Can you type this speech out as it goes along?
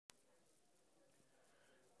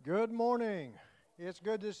Good morning. It's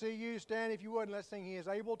good to see you. Stand if you would, and let's sing He is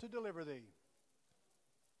Able to Deliver Thee.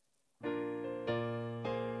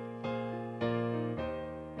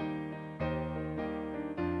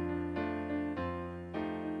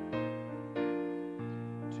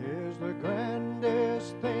 'Tis the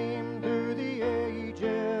grandest theme through the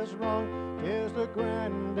ages rung. 'Tis the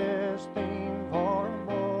grandest theme for a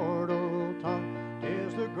mortal tongue.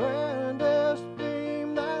 'Tis the grandest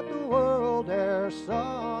theme that the world e'er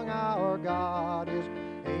sung. Our God is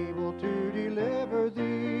able to deliver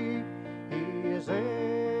thee. He is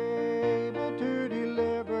able to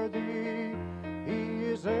deliver thee. He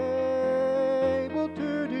is able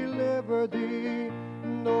to deliver thee.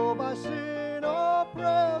 Though by sin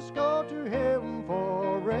oppressed, go to Him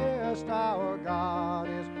for rest. Our God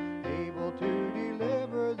is able to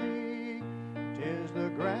deliver thee. 'Tis the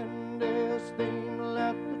grandest theme,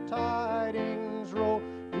 let the tidings roll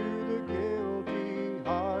to the guilty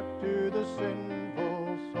heart, to the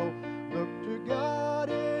sinful soul. Look to God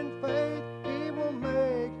in faith, He will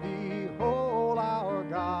make thee whole. Our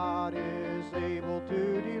God is able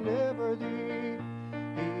to deliver thee.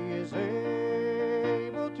 He is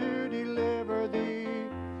able to deliver thee.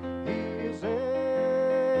 He is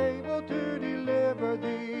able to deliver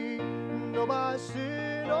thee. Though by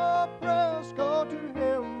sin oppressed, go to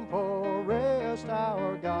Him for rest.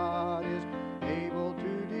 Our God is able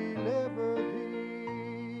to deliver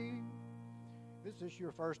thee. If this is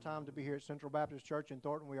your first time to be here at Central Baptist Church in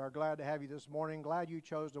Thornton, we are glad to have you this morning. Glad you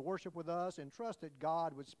chose to worship with us and trust that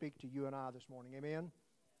God would speak to you and I this morning. Amen.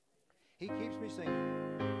 He keeps me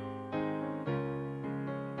singing.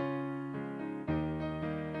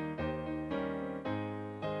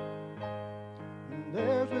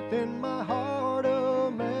 There's within my heart a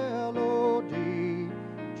melody.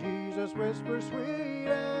 Jesus whispers sweet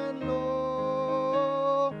and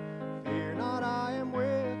low. Fear not, I am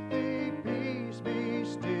with thee. Peace be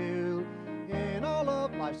still in all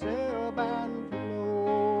of life's ebb and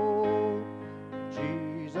flow.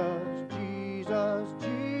 Jesus, Jesus,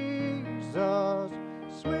 Jesus,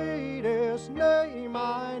 sweetest name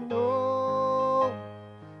I know.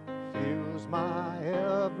 Fills my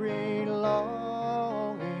every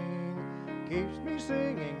longing, keeps me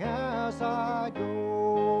singing as I go.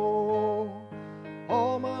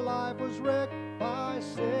 All my life was wrecked by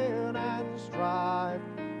sin and strife.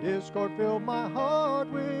 Discord filled my heart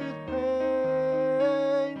with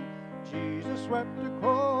pain. Jesus swept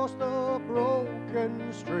across the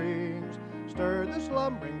broken strings, stirred the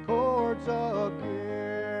slumbering chords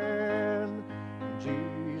again.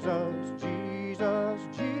 Jesus, Jesus,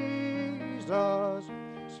 Jesus,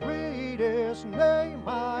 sweetest name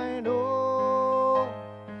I know.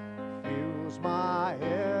 Fills my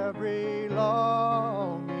every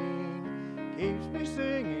longing, keeps me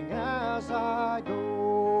singing as I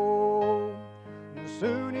go. And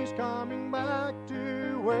soon He's coming back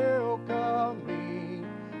to welcome me,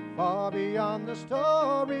 far beyond the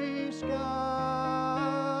starry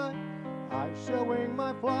sky. I shall wing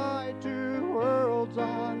my flight to worlds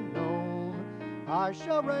unknown. I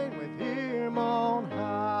shall reign with Him on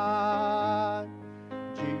high.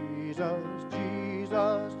 Jesus,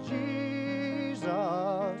 Jesus, Jesus,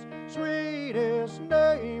 sweetest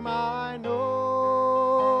name I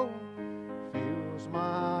know. Fills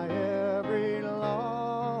my every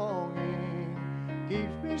longing,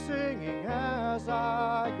 keeps me singing as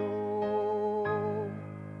I go.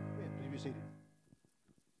 Please be seated.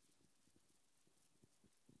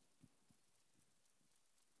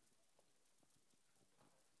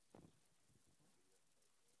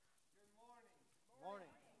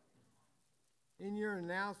 In your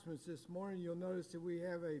announcements this morning, you'll notice that we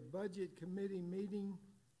have a budget committee meeting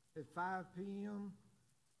at 5 p.m.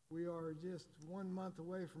 We are just 1 month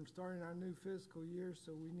away from starting our new fiscal year,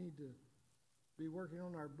 so we need to be working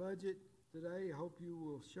on our budget today. I hope you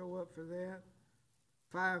will show up for that.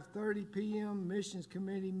 5:30 p.m. Missions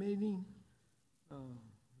Committee meeting.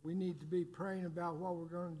 We need to be praying about what we're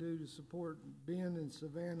going to do to support Ben and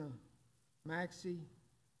Savannah Maxey.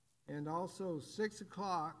 And also 6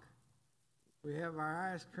 o'clock, we have our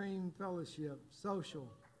ice cream fellowship social.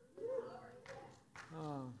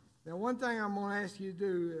 Now, one thing I'm going to ask you to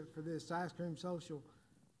do for this ice cream social,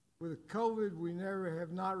 with COVID, we never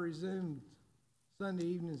have not resumed Sunday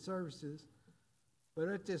evening services. But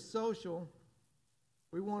at this social,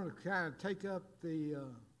 we want to kind of take up the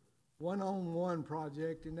one-on-one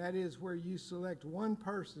project, and that is where you select one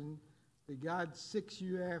person that God seeks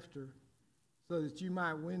you after so that you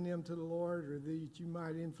might win them to the Lord, or that you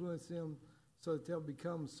might influence them so that they'll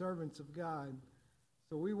become servants of God.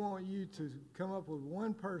 So we want you to come up with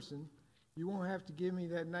one person. You won't have to give me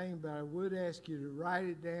that name, but I would ask you to write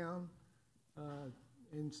it down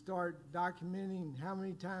and start documenting how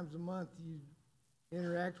many times a month you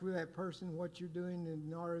interact with that person, what you're doing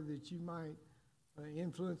in order that you might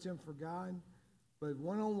influence them for God. But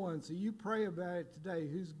one-on-one, so you pray about it today.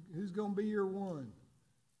 Who's going to be your one?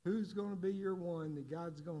 Who's going to be your one that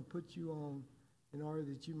God's going to put you on in order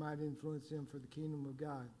that you might influence them for the kingdom of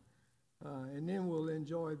God? And then we'll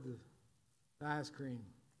enjoy the ice cream.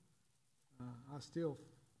 I still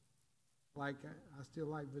like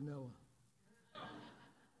vanilla.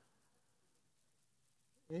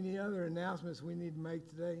 Any other announcements we need to make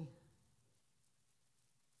today?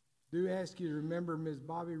 Do ask you to remember Ms.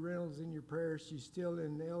 Bobby Reynolds in your prayers. She's still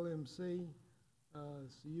in LMC, so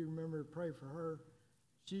you remember to pray for her.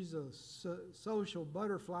 She's a social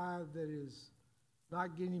butterfly that is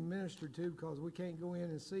not getting ministered to because we can't go in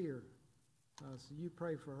and see her. So you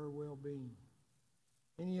pray for her well-being.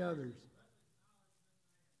 Any others?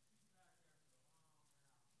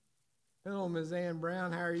 Hello, Ms. Ann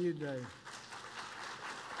Brown. How are you today?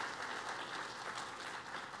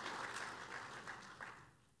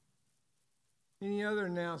 Any other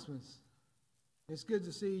announcements? It's good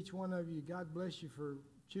to see each one of you. God bless you for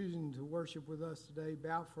choosing to worship with us today.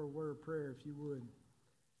 Bow for a word of prayer if you would.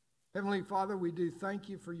 Heavenly Father, we do thank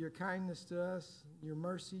you for your kindness to us, your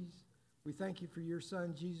mercies. We thank you for your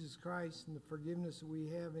Son, Jesus Christ, and the forgiveness that we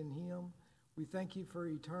have in him. We thank you for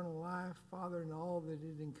eternal life, Father, and all that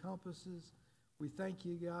it encompasses. We thank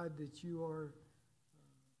you, God, that you are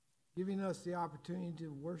giving us the opportunity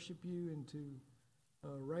to worship you and to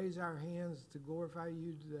raise our hands to glorify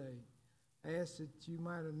you today. I ask that you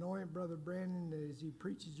might anoint Brother Brandan that as he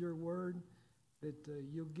preaches your word, that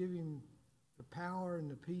you'll give him the power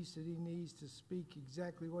and the peace that he needs to speak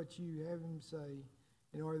exactly what you have him say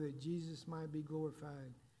in order that Jesus might be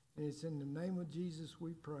glorified. And it's in the name of Jesus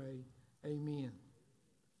we pray. Amen.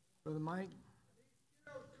 Brother Mike?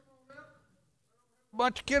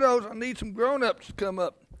 Bunch of kiddos. I need some grown-ups to come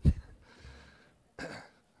up.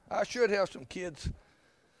 I should have some kids.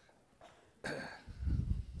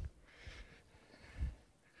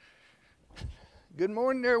 Good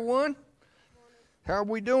morning, everyone. How are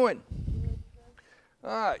we doing?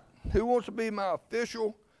 All right. Who wants to be my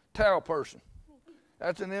official towel person?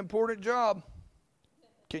 That's an important job.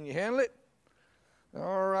 Can you handle it?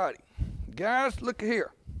 All righty. Guys, look here.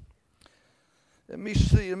 Let me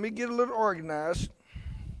see. Let me get a little organized.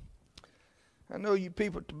 I know you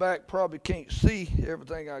people at the back probably can't see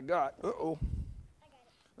everything I got. Uh-oh.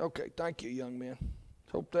 Okay, thank you, young man.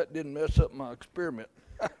 Hope that didn't mess up my experiment.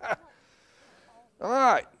 All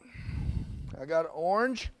right. I got an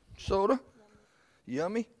orange soda.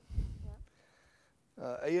 Yummy.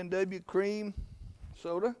 A&W cream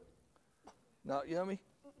soda. Not yummy.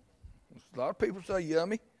 A lot of people say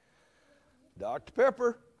yummy. Dr.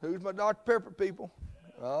 Pepper. Who's my Dr. Pepper people?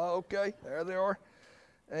 Oh, okay. There they are.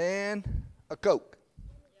 And a Coke.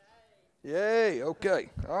 Yay. Okay.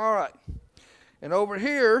 All right. And over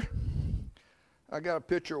here, I got a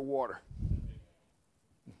pitcher of water.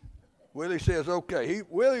 Willie says, okay.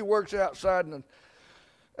 Willie works outside and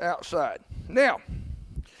outside. Now,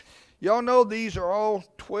 y'all know these are all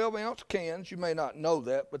 12-ounce cans. You may not know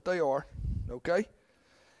that, but they are. Okay?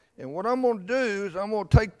 And what I'm going to do is I'm going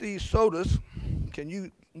to take these sodas. Can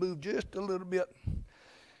you move just a little bit?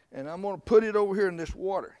 And I'm going to put it over here in this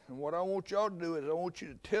water. And what I want y'all to do is I want you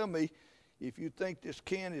to tell me if you think this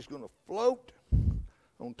can is going to float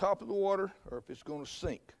on top of the water or if it's going to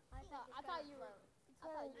sink. I thought you were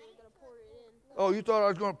going to pour it in. Oh, you thought I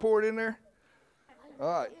was going to pour it in there?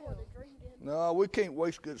 All right. No, we can't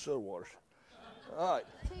waste good soda waters. All right.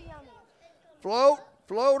 Too yummy.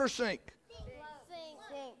 Float or sink?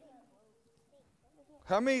 Sink.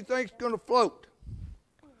 How many think it's going to float?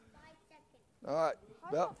 All right,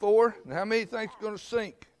 about 4. And how many think it's going to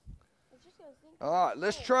sink? It's just going to sink. All right,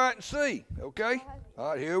 let's try it and see, okay?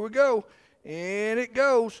 All right, here we go. In it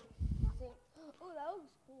goes. Oh, that was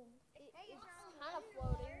cool. It's kind of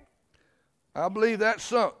floating. I believe that's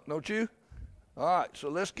sunk, don't you? All right, so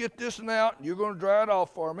let's get this one out. You're going to dry it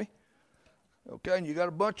off for me. Okay, and you got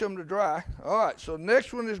a bunch of them to dry. All right, so the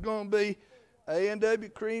next one is going to be A&W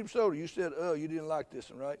cream soda. You said, oh, you didn't like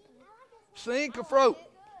this one, right? Sink or float?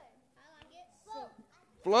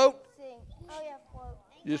 Float? Sink. Oh, yeah, float.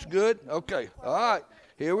 Just good? Okay. All right.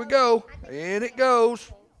 Here we go. In it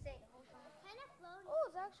goes. Oh,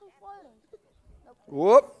 it's actually floating.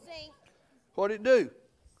 Whoop. Sink. What'd it do?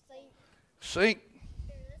 Sink. Sink.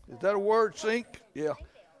 Is that a word, sink? Yeah.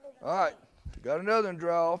 All right. Got another one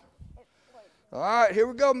dry off. All right. Here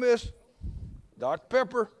we go, miss. Dr.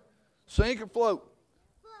 Pepper. Sink or float?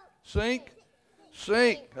 Sink.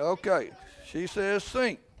 Sink. Okay. She says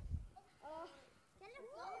sink. Oh, dang.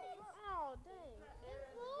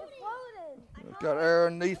 It floated. It's got air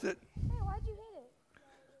underneath it. Hey, why'd you hit it?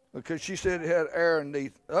 Because she said it had air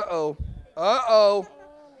underneath. Uh-oh. Uh-oh.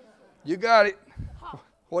 You got it.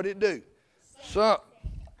 What'd it do? Sunk.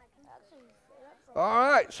 All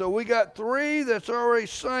right, so we got 3 that's already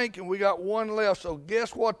sank, and we got 1 left. So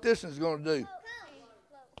guess what this is going to do?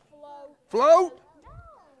 Float?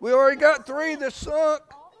 We already got 3 that sunk.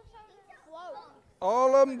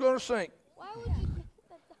 All of them going to sink. Why would you think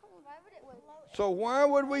that? Why would it float? So why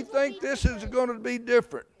would we think this is going to be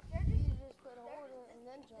different? You just put a hole in it and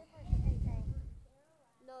then jump.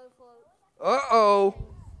 No, it floats. Uh-oh.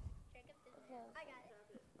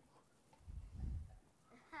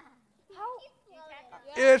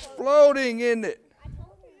 It's floating, isn't it?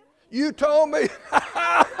 You told me.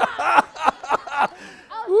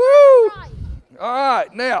 Woo! All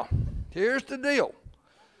right, now, here's the deal.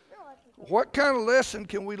 What kind of lesson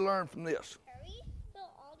can we learn from this?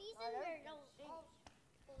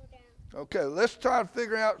 Okay, let's try to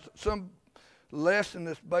figure out some lesson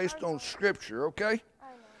that's based on Scripture, okay?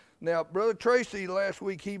 Now, Brother Tracy, last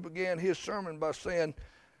week, he began his sermon by saying,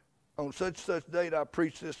 on such date, I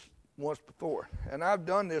preached this once before. And I've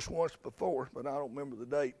done this once before, but I don't remember the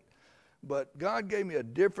date. But God gave me a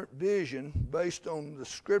different vision based on the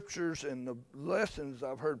Scriptures and the lessons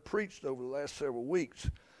I've heard preached over the last several weeks.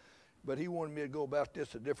 But he wanted me to go about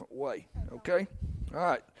this a different way, okay? All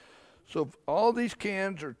right. So all these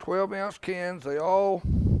cans are 12-ounce cans. They all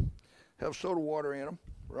have soda water in them,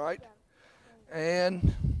 right?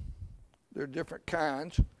 And they're different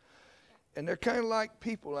kinds. And they're kind of like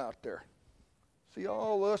people out there. See,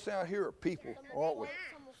 all of us out here are people, aren't we?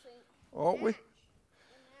 Aren't we?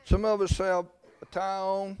 Some of us have a tie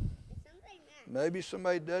on. Maybe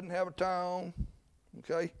somebody doesn't have a tie on,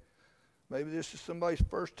 okay? Maybe this is somebody's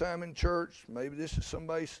first time in church. Maybe this is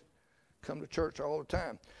somebody's come to church all the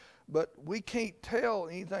time. But we can't tell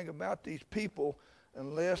anything about these people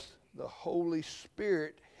unless the Holy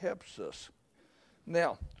Spirit helps us.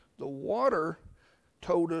 Now, the water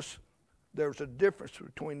told us there was a difference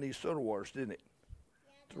between these soda waters, didn't it?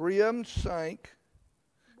 3 of them sank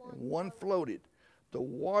and 1 floated. The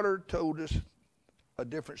water told us a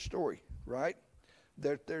different story, right?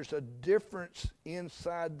 That there's a difference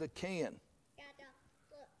inside the can.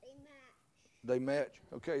 They match.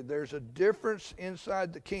 Okay, there's a difference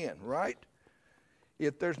inside the can, right?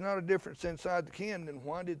 If there's not a difference inside the can, then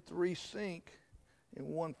why did 3 sink and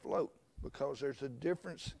 1 float? Because there's a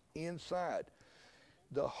difference inside.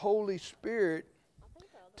 The Holy Spirit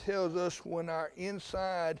tells us when our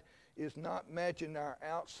inside is not matching our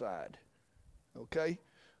outside. Okay?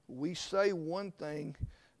 We say one thing,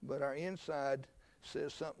 but our inside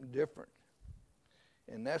says something different.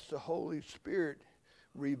 And that's the Holy Spirit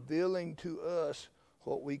revealing to us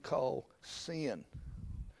what we call sin.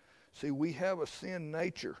 See, we have a sin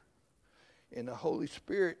nature, and the Holy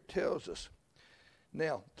Spirit tells us.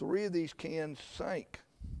 Now, 3 of these cans sank.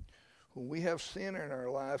 When we have sin in our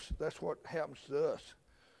lives, that's what happens to us.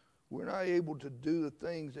 We're not able to do the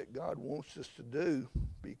things that God wants us to do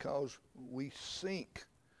because we sink.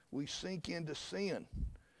 We sink into sin.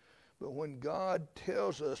 But when God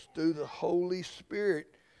tells us through the Holy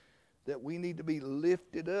Spirit that we need to be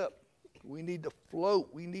lifted up, we need to float,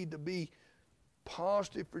 we need to be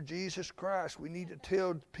positive for Jesus Christ, we need to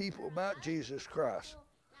tell people about Jesus Christ.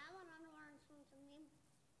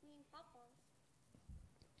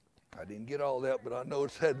 I didn't get all that, but I know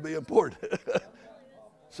it's had to be important.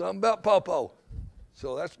 Something about pawpaw.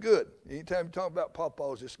 So that's good. Anytime you talk about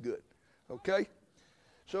pawpaws, it's good. Okay?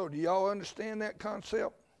 So do y'all understand that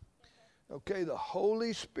concept? Okay, the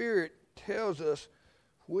Holy Spirit tells us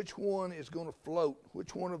which one is going to float,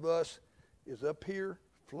 which one of us is up here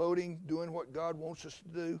floating, doing what God wants us to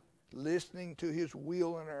do, listening to his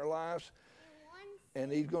will in our lives. And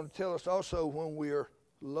he's going to tell us also when we are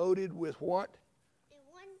loaded with what?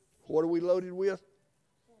 What are we loaded with?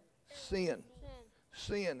 Sin.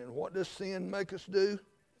 Sin. And what does sin make us do?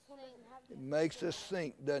 It makes us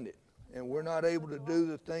sink, doesn't it? And we're not able to do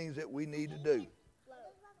the things that we need to do.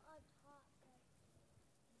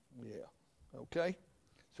 Yeah. Okay?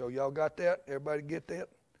 So y'all got that? Everybody get that?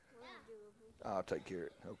 I'll take care of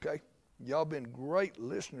it. Okay? Y'all been great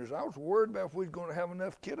listeners. I was worried about if we was going to have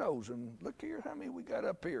enough kiddos. And look here how many we got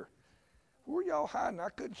up here. Where y'all hiding? I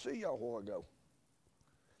couldn't see y'all a while ago.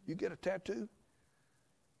 You get a tattoo?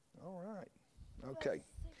 All right. Okay.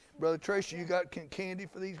 Brother Tracy, you got candy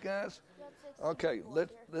for these guys? Okay,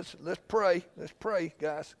 let's pray. Let's pray,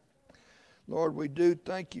 guys. Lord, we do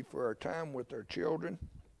thank you for our time with our children.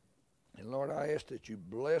 And Lord, I ask that you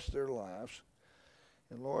bless their lives.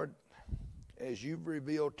 And Lord, as you've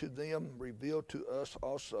revealed to them, reveal to us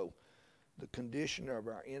also the condition of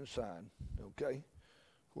our inside, okay?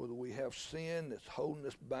 Whether we have sin that's holding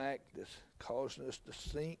us back, that's causing us to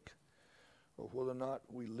sink, or whether or not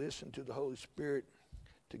we listen to the Holy Spirit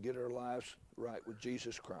to get our lives right with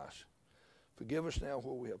Jesus Christ. Forgive us now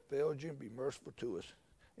where we have failed you, and be merciful to us.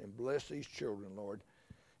 And bless these children, Lord,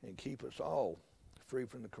 and keep us all free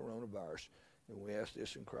from the coronavirus. And we ask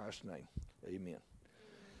this in Christ's name. Amen.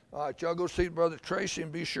 All right, y'all go see Brother Tracy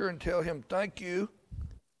and be sure and tell him thank you.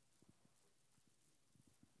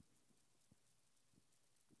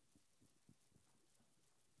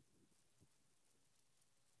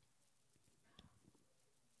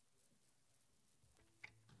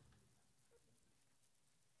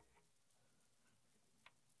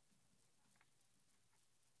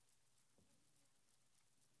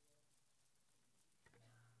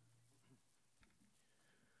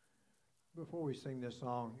 Before we sing this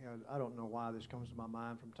song, I don't know why this comes to my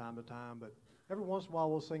mind from time to time, but every once in a while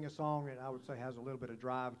we'll sing a song that I would say has a little bit of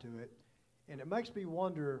drive to it. And it makes me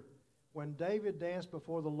wonder, when David danced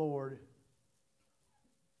before the Lord,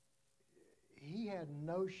 he had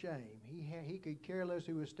no shame. He could care less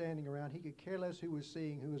who was standing around. He could care less who was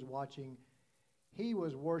seeing, who was watching. He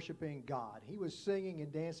was worshiping God. He was singing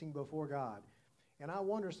and dancing before God. And I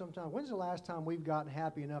wonder sometimes, when's the last time we've gotten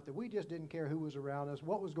happy enough that we just didn't care who was around us,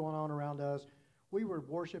 what was going on around us? We were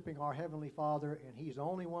worshiping our Heavenly Father, and He's the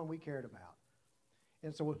only one we cared about.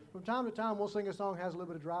 And so from time to time, we'll sing a song that has a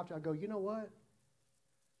little bit of drive to it. I go, you know what?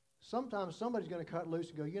 Sometimes somebody's going to cut loose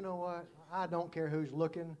and go, you know what? I don't care who's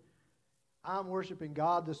looking. I'm worshiping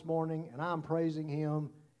God this morning, and I'm praising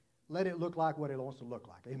Him. Let it look like what it wants to look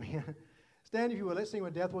like. Amen. Stand if you will. Let's sing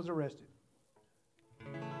When Death Was Arrested.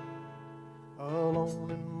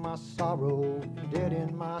 Alone in my sorrow, dead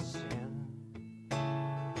in my sin,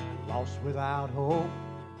 lost without hope,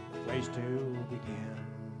 no place to begin.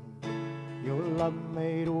 Your love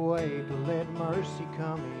made a way to let mercy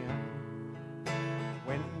come in.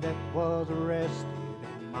 When death was arrested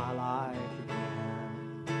and my life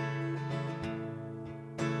began.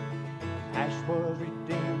 Ash was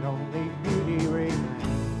redeemed, only beauty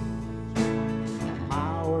remains.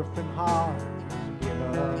 My orphan heart was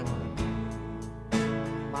given.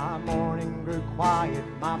 My morning grew quiet,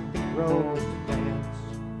 my feet rose to dance.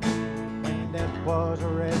 When death was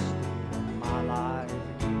arrested and my life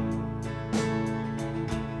began.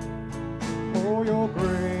 For your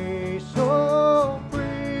grace so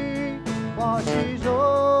free washes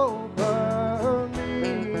over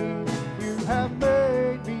me. You have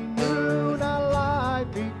made me new, now life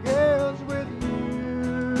begins with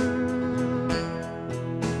you.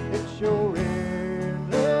 It's your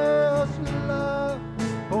endless love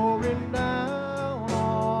pouring down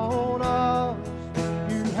on us.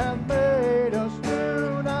 You have made us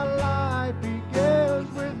new, now life begins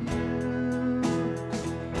with you.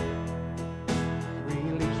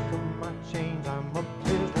 Released from my chains, I'm a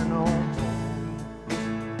prisoner no more.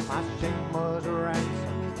 My shame was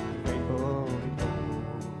ransomed, faithfully bore.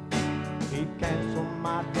 He canceled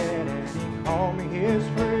my debt and He called me His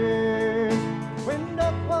friend. When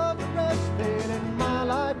death was arrested and my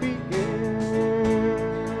life began.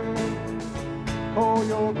 Oh,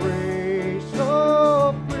 your grace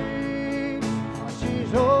so free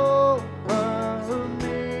washes over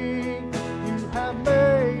me. You have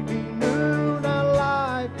made me new, now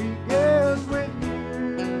life begins with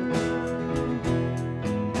you.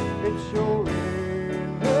 It's your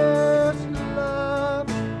endless love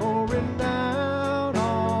pouring down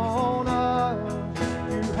on us.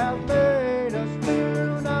 You have made us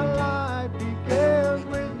new, now life begins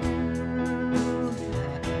with you.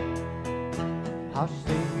 Our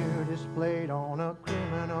Savior displayed on a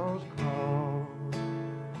criminal's cross.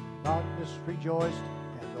 Darkness rejoiced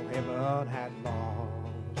as though heaven had lost.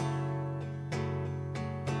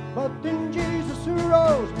 But then Jesus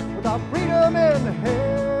arose with our freedom in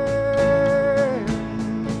hand.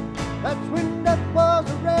 That's when death was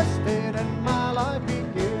arrested and my life began.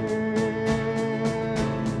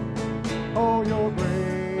 Oh, your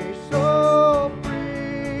grace so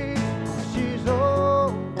free washes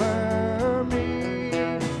over me.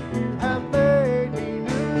 You have made me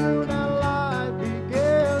new, now life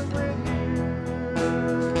begins with you.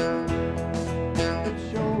 It's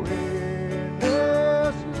your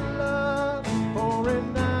endless love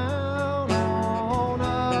pouring down on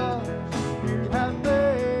us. You have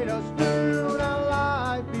made us new, now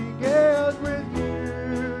life begins with you.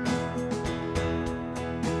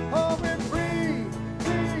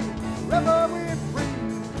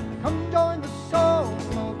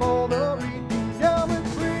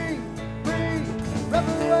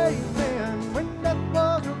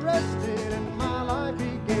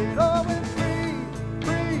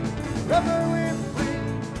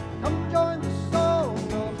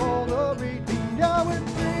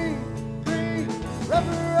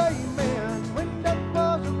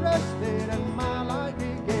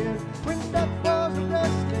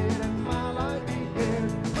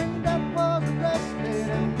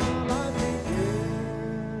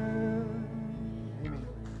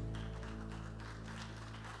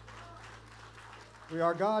 We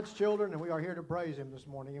are God's children, and we are here to praise Him this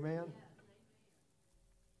morning. Amen.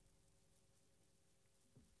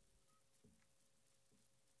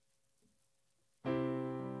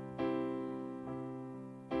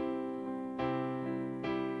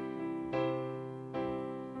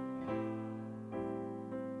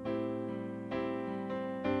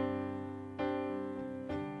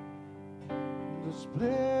 The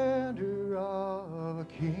splendor of a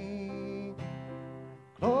king,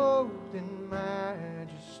 clothed in majesty,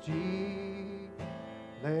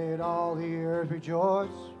 let all the earth rejoice,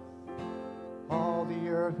 all the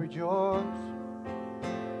earth rejoice.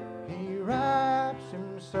 He wraps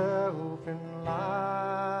himself in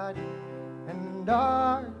light, and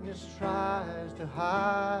darkness tries to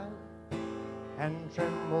hide, and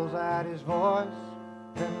trembles at his voice,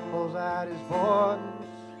 trembles at his voice.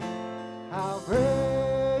 How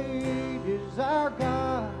great is our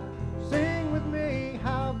God? Sing with me,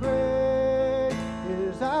 how great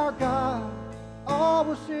is our God? All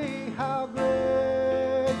will see how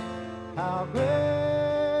great is our God.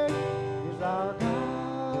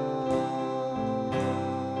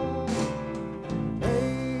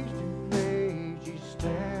 Age to age he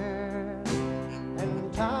stands,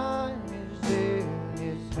 and time is in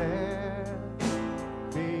his hand,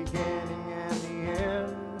 beginning and the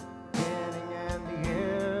end.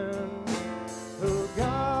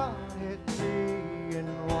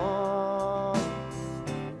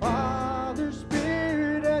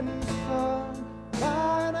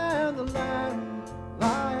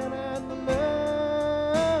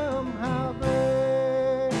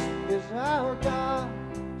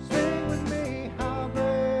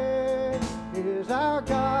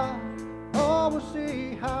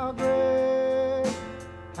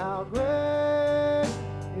 How great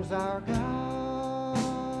is our God?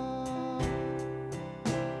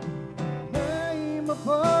 Name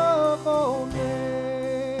above all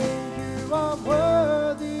names, you are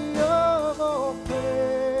worthy of all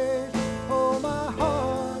praise. Oh, my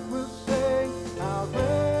heart will sing, how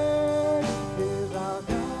great is our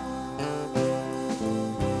God.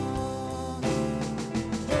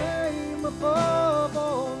 Name above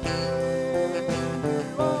all names,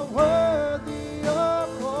 you are worthy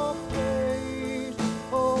of all praise.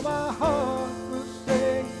 Oh, my heart will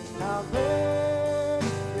sing, how great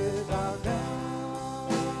is our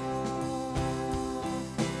God.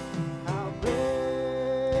 How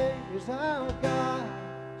great is our God?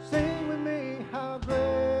 Sing with me, how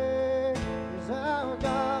great is our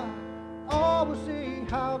God? All will see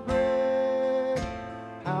how great is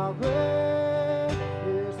our God.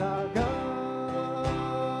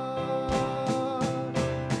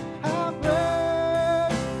 How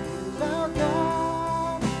great is our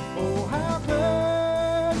God? Oh, how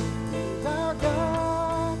great is our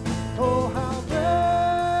God? Oh, how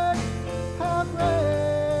great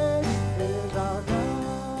is our God?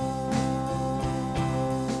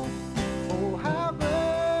 Oh, how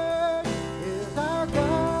great is our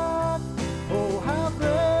God? Oh, how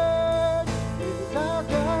great is our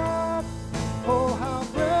God? Oh, how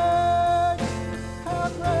great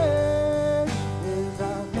is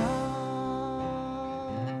our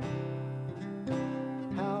God?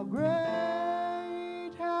 How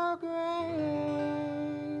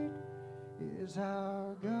great is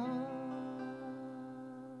our God?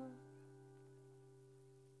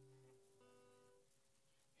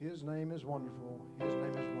 His name is wonderful. His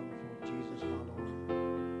name is wonderful. Jesus, my Lord.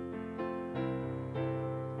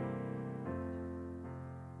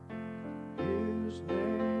 His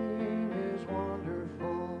name is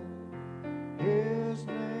wonderful. His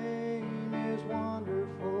name is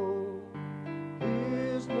wonderful.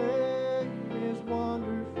 His name is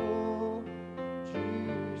wonderful.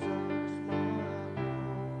 Jesus, my Lord.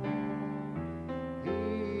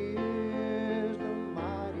 He is the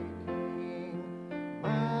mighty King,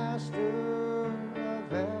 Master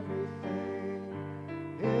of everything.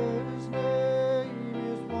 His name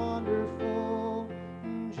is wonderful.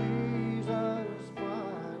 Jesus,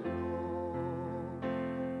 my Lord.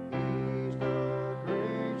 He's the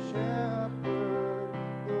great shepherd,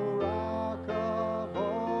 the rock of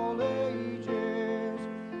all ages.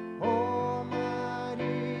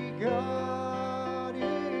 Almighty God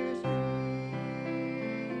is He.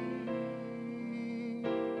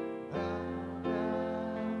 Bow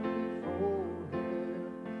down before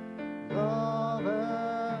Him, love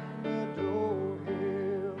and adore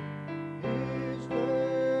Him. His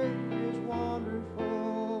name is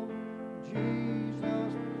wonderful.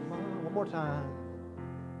 Jesus, one more time.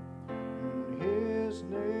 His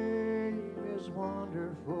name is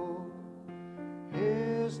wonderful.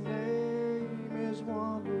 His name is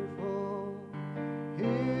wonderful.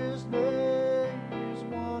 His name is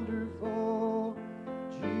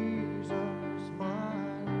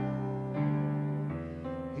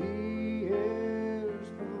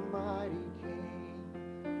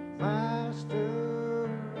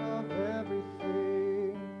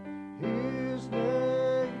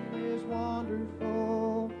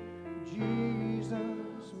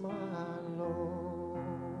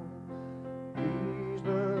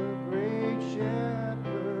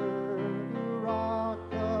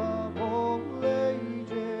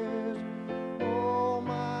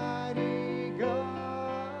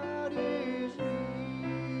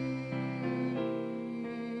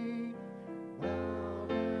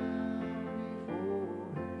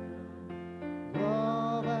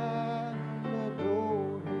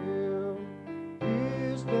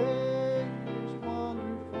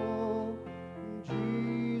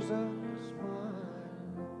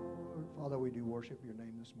worship your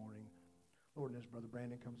name this morning. Lord, and as Brother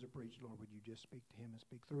Brandan comes to preach, Lord, would you just speak to him and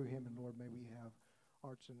speak through him? And Lord, may we have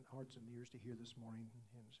hearts and ears to hear this morning.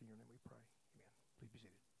 And it's in your name we pray. Amen. Please be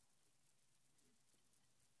seated.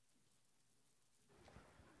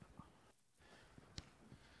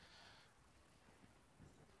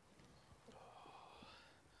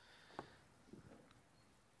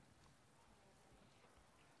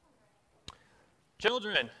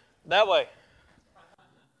 Children, that way.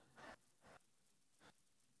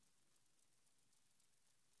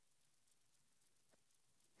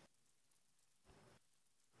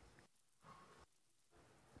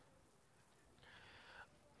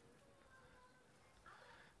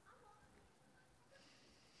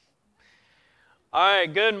 All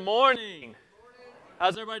right, good morning.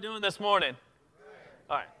 How's everybody doing this morning?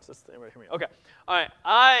 All right, just everybody hear me. Okay. All right,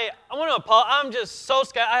 I want to apologize. I'm just so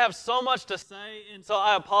scared. I have so much to say, and so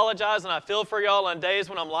I apologize, and I feel for y'all on days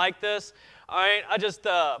when I'm like this. All right,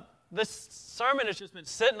 this sermon has just been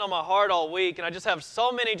sitting on my heart all week, and I just have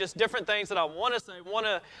so many just different things that I want to say, want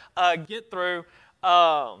to get through.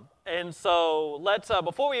 And so let's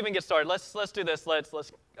before we even get started, let's do this.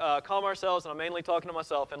 Let's calm ourselves, and I'm mainly talking to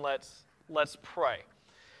myself, and let's pray.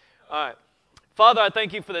 All right. Father, I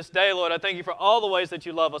thank you for this day, Lord. I thank you for all the ways that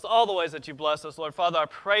you love us, all the ways that you bless us, Lord. Father, I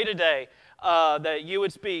pray today that you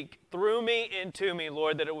would speak through me and to me,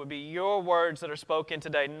 Lord, that it would be your words that are spoken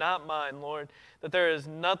today, not mine, Lord, that there is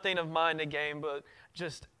nothing of mine to gain, but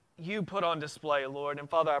just you put on display, Lord. And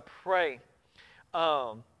Father, I pray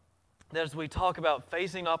that as we talk about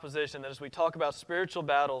facing opposition, that as we talk about spiritual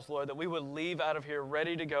battles, Lord, that we would leave out of here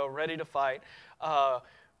ready to go, ready to fight,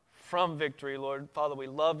 from victory, Lord. Father, we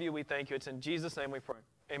love you. We thank you. It's in Jesus' name we pray.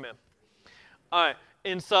 Amen. All right.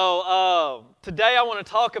 And so today I want to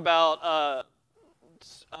talk about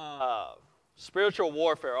spiritual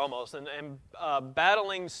warfare almost and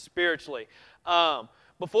battling spiritually.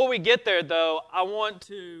 Before we get there, though, I want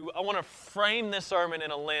to frame this sermon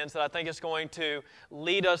in a lens that I think is going to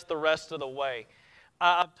lead us the rest of the way.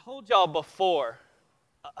 I've told y'all before,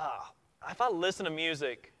 if I listen to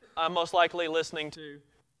music, I'm most likely listening to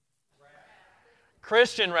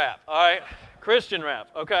Christian rap, all right? Christian rap,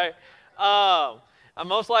 okay? I'm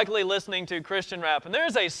most likely listening to Christian rap. And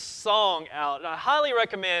there's a song out, and I highly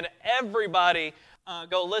recommend everybody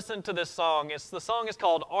go listen to this song. The song is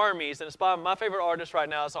called Armies, and it's by my favorite artist right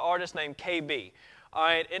now. It's an artist named KB. All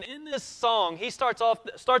right, and in this song, he starts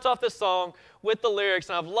off this song with the lyrics,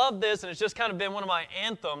 and I've loved this, and it's just kind of been one of my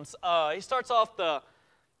anthems. He starts off the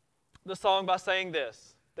song by saying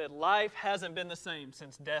this, that life hasn't been the same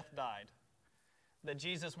since death died, that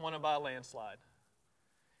Jesus won it by a landslide.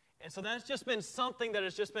 And so that's just been something that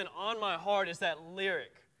has just been on my heart, is that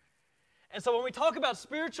lyric. And so when we talk about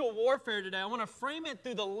spiritual warfare today, I want to frame it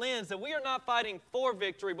through the lens that we are not fighting for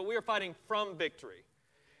victory, but we are fighting from victory.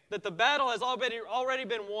 That the battle has already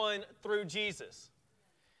been won through Jesus.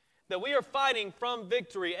 That we are fighting from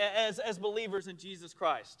victory as believers in Jesus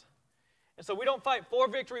Christ. And so we don't fight for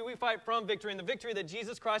victory, we fight from victory. And the victory that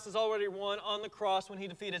Jesus Christ has already won on the cross when he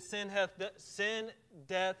defeated sin,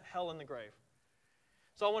 death, hell, and the grave.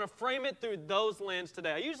 So I want to frame it through those lenses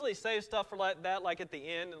today. I usually save stuff for that at the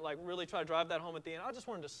end and really try to drive that home at the end. I just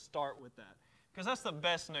wanted to start with that because that's the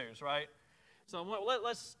best news, right? So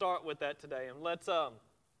let's start with that today, and let's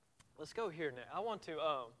go here now. I want to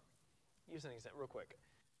use an example real quick.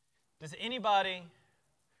 Does anybody,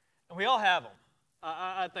 and we all have them,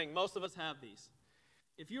 I think most of us have these.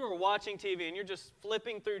 If you are watching TV and you're just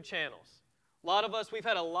flipping through channels, a lot of us, we've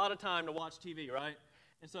had a lot of time to watch TV, right?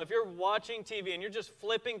 And so if you're watching TV and you're just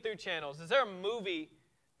flipping through channels, is there a movie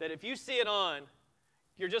that if you see it on,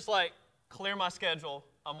 you're just like, clear my schedule,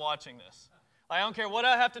 I'm watching this. I don't care what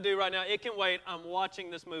I have to do right now, it can wait, I'm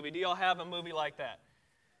watching this movie. Do y'all have a movie like that?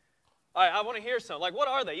 All right, I want to hear some. What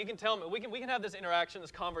are they? You can tell me. We can have this interaction,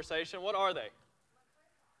 this conversation. What are they?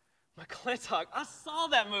 McClintock. I saw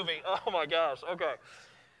that movie. Oh, my gosh. Okay.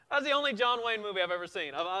 That's the only John Wayne movie I've ever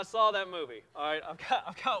seen. I saw that movie. All right. I've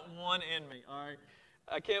got one in me. All right.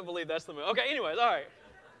 I can't believe that's the movie. Okay, anyways. All right.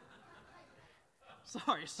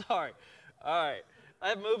 Sorry. All right.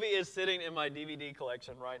 That movie is sitting in my DVD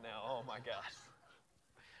collection right now. Oh, my gosh.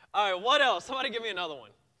 All right. What else? Somebody give me another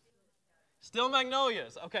one. Still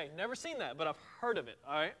Magnolias. Okay, never seen that, but I've heard of it.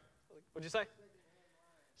 All right. What'd you say?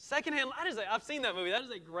 Secondhand. I've seen that movie. That is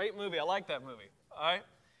a great movie. I like that movie. All right.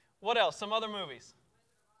 What else? Some other movies.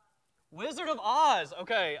 Wizard of Oz.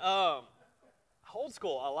 Okay. Old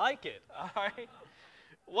school. I like it. All right.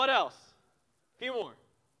 What else? A few more.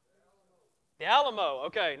 The Alamo.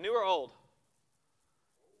 Okay. New or old?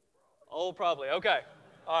 Old probably. Okay.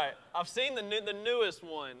 All right. I've seen the newest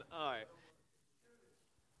one. All right.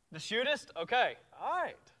 The shootist? Okay. All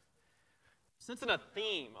right. Sensing a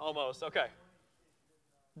theme almost. Okay.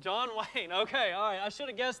 John Wayne. Okay. All right. I should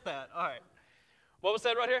have guessed that. All right. What was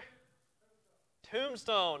said right here?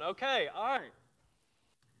 Tombstone. Okay. All right.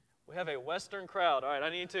 We have a Western crowd. All right. I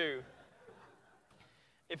need to.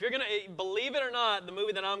 If you're going to, believe it or not, the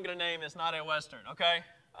movie that I'm going to name is not a Western. Okay.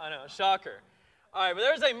 I know. Shocker. All right. But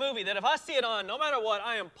there's a movie that if I see it on, no matter what,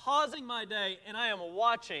 I am pausing my day and I am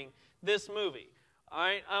watching this movie. All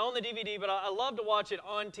right, I own the DVD, but I love to watch it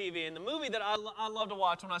on TV. And the movie that I love to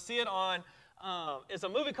watch when I see it on is a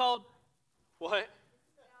movie called, what?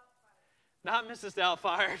 Not Mrs.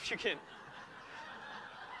 Doubtfire, if you can.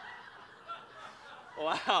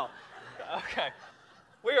 Wow. Okay.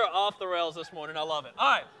 We are off the rails this morning. I love it. All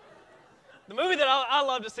right. The movie that I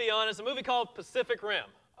love to see on is a movie called Pacific Rim.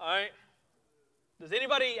 All right. Has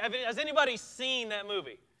anybody seen that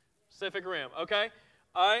movie? Pacific Rim. Okay.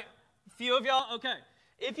 All right. A few of y'all? Okay.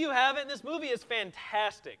 If you haven't, this movie is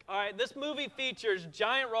fantastic. All right. This movie features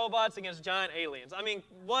giant robots against giant aliens. I mean,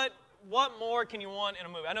 what more can you want in a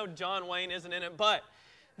movie? I know John Wayne isn't in it, but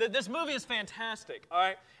this movie is fantastic. All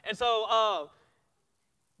right. And so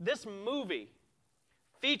this movie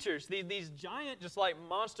features these giant, just like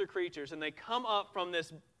monster creatures, and they come up from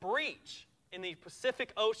this breach in the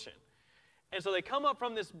Pacific Ocean. And so they come up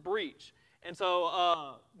from this breach. And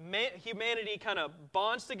so humanity kind of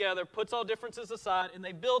bonds together, puts all differences aside, and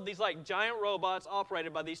they build these like giant robots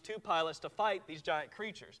operated by these two pilots to fight these giant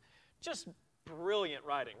creatures. Just brilliant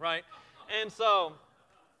writing, right? And so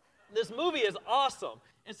this movie is awesome.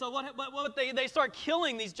 And so what they start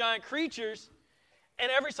killing these giant creatures, and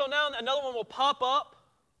every so now another one will pop up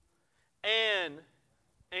and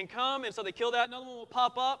come, and so they kill that. Another one will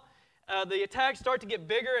pop up. The attacks start to get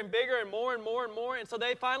bigger and bigger and more and more and more, and so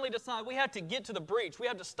they finally decide we have to get to the breach. We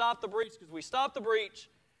have to stop the breach, because if we stop the breach,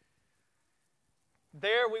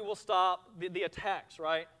 there we will stop the attacks,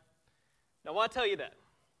 right? Now, why tell you that?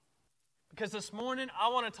 Because this morning I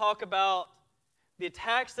want to talk about the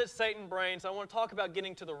attacks that Satan brings. I want to talk about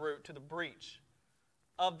getting to the root, to the breach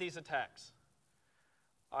of these attacks.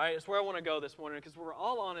 All right, it's where I want to go this morning, because we're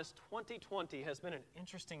all honest, 2020 has been an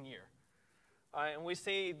interesting year. All right, and we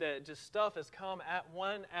see that just stuff has come at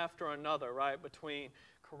one after another, right? Between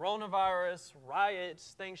coronavirus,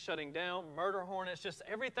 riots, things shutting down, murder hornets, just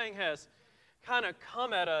everything has kind of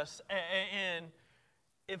come at us, and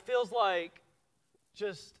it feels like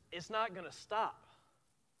just it's not going to stop.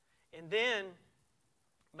 And then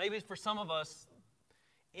maybe for some of us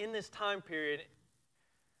in this time period,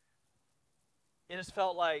 it has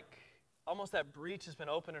felt like almost that breach has been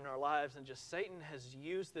opened in our lives, and just Satan has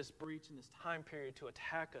used this breach in this time period to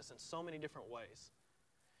attack us in so many different ways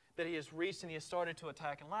that he has reached and he has started to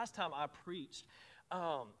attack. And last time I preached,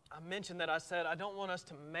 I mentioned that I said I don't want us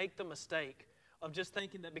to make the mistake of just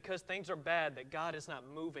thinking that because things are bad that God is not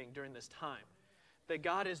moving during this time, that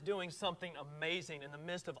God is doing something amazing in the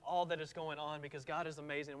midst of all that is going on, because God is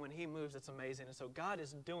amazing. When he moves, it's amazing. And so God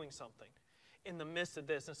is doing something in the midst of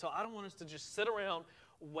this. And so I don't want us to just sit around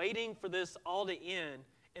waiting for this all to end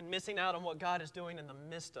and missing out on what God is doing in the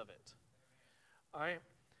midst of it. All right?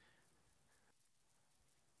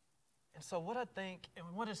 And so what I think, and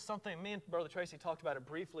what is something, me and Brother Tracy talked about it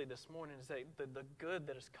briefly this morning, is that the good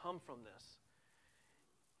that has come from this.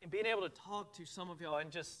 And being able to talk to some of y'all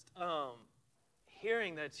and just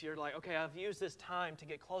hearing that you're like, okay, I've used this time to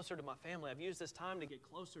get closer to my family. I've used this time to get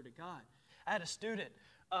closer to God. I had a student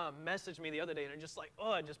messaged me the other day, and it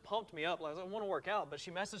just pumped me up. Like, I want to work out, but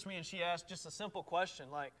she messaged me and she asked just a simple question,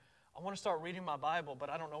 like, I want to start reading my Bible, but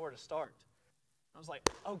I don't know where to start. I was like,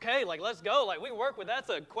 okay, like, let's go. Like, we work with, that's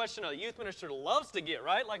a question a youth minister loves to get,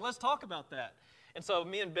 right? Like, let's talk about that. And so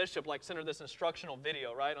me and Bishop, like, sent her this instructional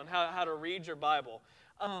video, right, on how to read your Bible.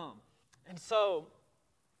 And so,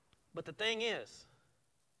 but the thing is,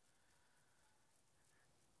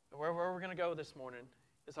 where we're going to go this morning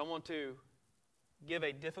is I want to give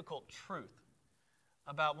a difficult truth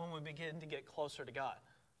about when we begin to get closer to God.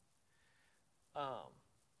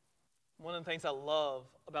 One of the things I love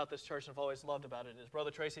about this church and I've always loved about it is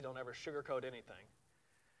Brother Tracy don't ever sugarcoat anything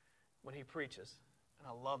when he preaches. And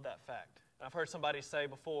I love that fact. And I've heard somebody say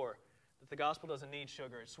before that the gospel doesn't need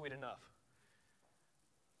sugar, it's sweet enough.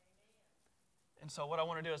 And so what I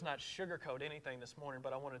want to do is not sugarcoat anything this morning,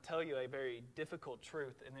 but I want to tell you a very difficult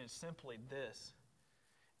truth, and it's simply this,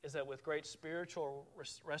 is that with great spiritual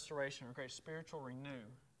restoration or great spiritual renew,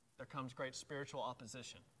 there comes great spiritual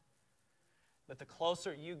opposition. That the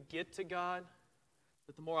closer you get to God,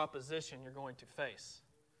 that the more opposition you're going to face.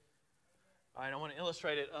 All right, I want to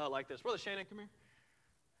illustrate it like this. Brother Shannon, come here.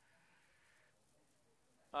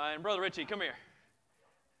 And Brother Richie, come here.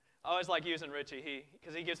 I always like using Richie,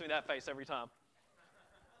 because he gives me that face every time.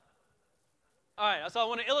 All right, so I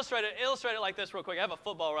want to illustrate it like this real quick. I have a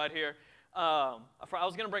football right here. I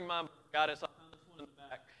was going to bring mine, but I got it, so I found this one in the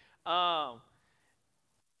back.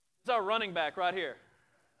 It's our running back right here.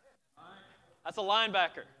 All right. That's a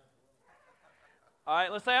linebacker. All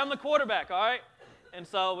right, let's say I'm the quarterback, all right? And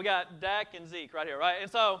so we got Dak and Zeke right here, right? And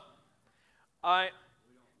so, all right.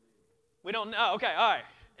 We don't know. Okay, all right.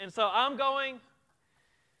 And so I'm going,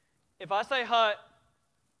 if I say hut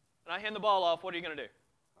and I hand the ball off, what are you going to do?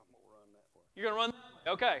 I'm going to run that way. You're going to run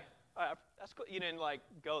that way? Okay. All right, that's cool. You didn't, like,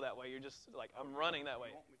 go that way. You're just, like, I'm running that way.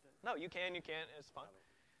 No, you can. It's fine.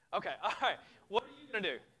 Okay, all right. What are you going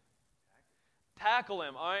to do? Tackle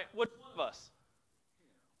him, all right? Which one of us?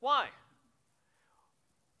 Why?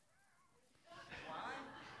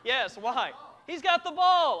 Yes, why? He's got the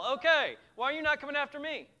ball. Okay. Why are you not coming after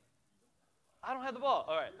me? I don't have the ball.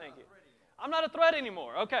 All right, thank you. I'm not a threat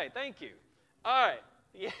anymore. Okay, thank you. All right.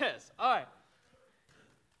 Yes, all right.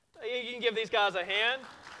 You can give these guys a hand.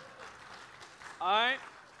 All right.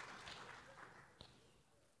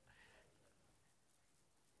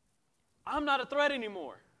 I'm not a threat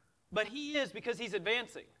anymore, but he is, because he's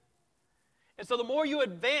advancing. And so the more you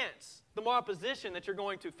advance, the more opposition that you're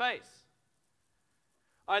going to face.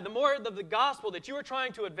 All right, the more of the gospel that you are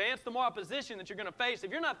trying to advance, the more opposition that you're going to face.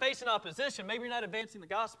 If you're not facing opposition, maybe you're not advancing the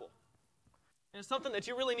gospel. And it's something that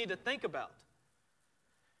you really need to think about.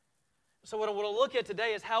 So what I want to look at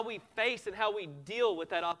today is how we face and how we deal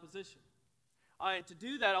with that opposition. All right, to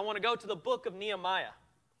do that, I want to go to the book of Nehemiah.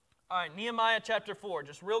 All right, Nehemiah chapter 4,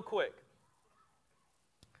 just real quick.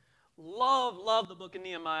 Love the book of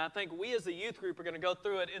Nehemiah. I think we as a youth group are going to go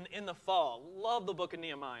through it in the fall. Love the book of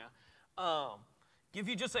Nehemiah. Give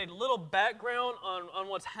you just a little background on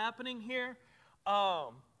what's happening here.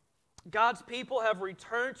 God's people have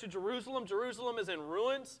returned to Jerusalem. Jerusalem is in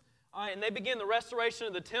ruins. All right, and they begin the restoration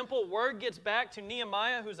of the temple. Word gets back to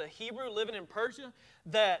Nehemiah, who's a Hebrew living in Persia,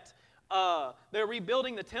 that they're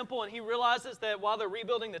rebuilding the temple, and he realizes that while they're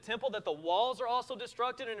rebuilding the temple, that the walls are also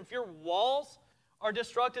destructed, and if your walls are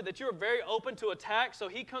destructed, that you're very open to attack. So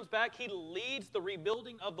he comes back, he leads the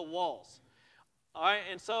rebuilding of the walls. All right,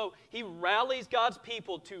 and so he rallies God's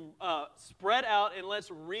people to spread out and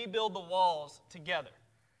let's rebuild the walls together.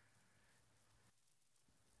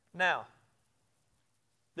 Now,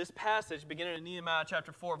 this passage, beginning in Nehemiah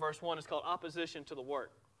chapter 4, verse 1, is called opposition to the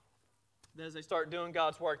work. That as they start doing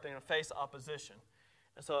God's work, they're going to face opposition.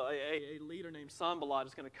 And so a leader named Sanballat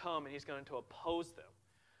is going to come and he's going to oppose them.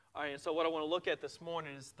 All right, and so what I want to look at this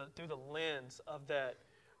morning is through the lens of that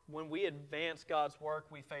when we advance God's work,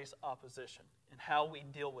 we face opposition and how we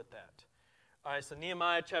deal with that. All right, so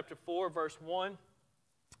Nehemiah chapter 4, verse 1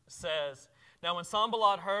 says, "Now when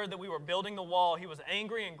Sanballat heard that we were building the wall, he was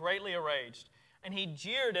angry and greatly enraged, and he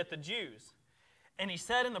jeered at the Jews. And he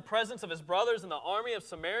said in the presence of his brothers in the army of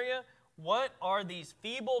Samaria, 'What are these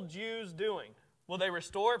feeble Jews doing? Will they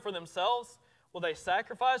restore it for themselves? Will they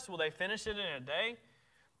sacrifice? Will they finish it in a day?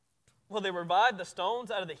 Will they revive the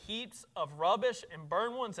stones out of the heaps of rubbish and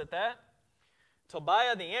burn ones at that?'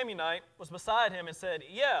 Tobiah the Ammonite was beside him and said,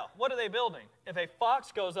 'Yeah, what are they building? If a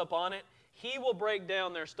fox goes up on it, he will break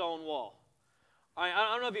down their stone wall.'" All right,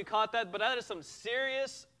 I don't know if you caught that, but that is some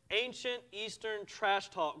serious ancient Eastern trash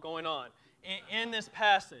talk going on in this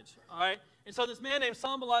passage. All right, and so this man named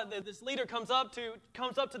Sanballat, this leader, comes up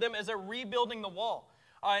to them as they're rebuilding the wall.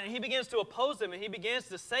 All right, and he begins to oppose them, and he begins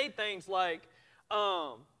to say things like,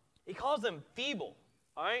 he calls them feeble.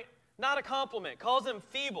 All right, not a compliment. Calls them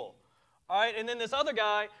feeble. All right, and then this other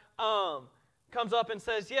guy comes up and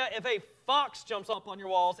says, "Yeah, if a fox jumps up on your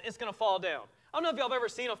walls, it's going to fall down." I don't know if y'all have ever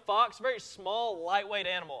seen a fox, very small, lightweight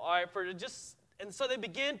animal. All right, and so they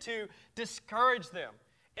begin to discourage them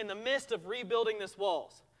in the midst of rebuilding this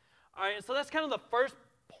walls. All right, and so that's kind of the first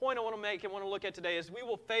point I want to make and want to look at today is we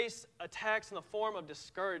will face attacks in the form of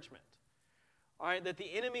discouragement. All right, that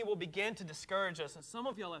the enemy will begin to discourage us. And some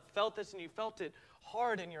of y'all have felt this and you felt it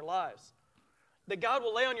hard in your lives. That God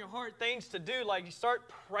will lay on your heart things to do, like you start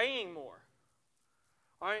praying more.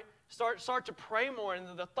 All right, start to pray more,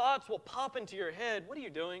 and the thoughts will pop into your head. What are you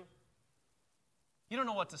doing? You don't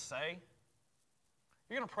know what to say.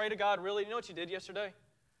 You're going to pray to God, really? You know what you did yesterday?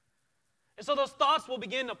 And so those thoughts will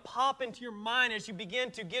begin to pop into your mind as you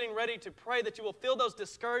begin to getting ready to pray, that you will feel those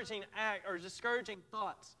discouraging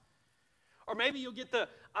thoughts. Or maybe you'll get the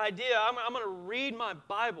idea, I'm going to read my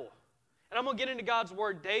Bible, and I'm going to get into God's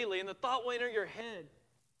Word daily, and the thought will enter your head.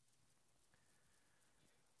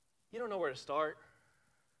 You don't know where to start.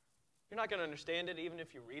 You're not going to understand it even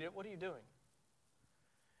if you read it. What are you doing?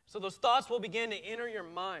 So those thoughts will begin to enter your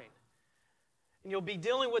mind. And you'll be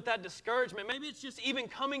dealing with that discouragement. Maybe it's just even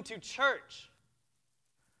coming to church.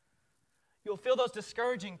 You'll feel those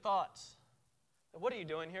discouraging thoughts. What are you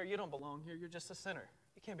doing here? You don't belong here. You're just a sinner.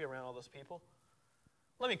 You can't be around all those people.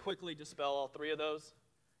 Let me quickly dispel all three of those.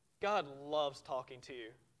 God loves talking to you,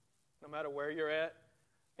 no matter where you're at.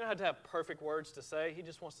 You don't have to have perfect words to say. He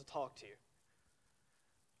just wants to talk to you.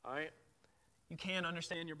 All right? You can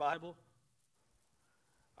understand your Bible.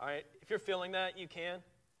 All right? If you're feeling that, you can.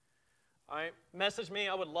 All right? Message me.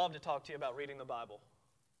 I would love to talk to you about reading the Bible.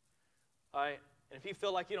 All right? And if you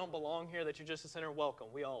feel like you don't belong here, that you're just a sinner, welcome.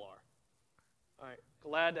 We all are. All right?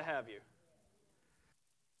 Glad to have you.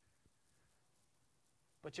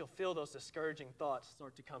 But you'll feel those discouraging thoughts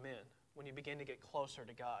start to come in when you begin to get closer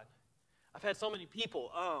to God. I've had so many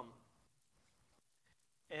people,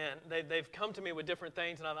 and they've come to me with different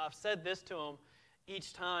things, and I've said this to them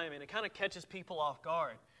each time, and it kind of catches people off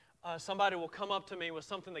guard. Somebody will come up to me with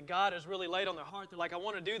something that God has really laid on their heart. They're like, I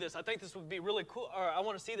want to do this. I think this would be really cool. Or I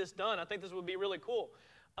want to see this done. I think this would be really cool.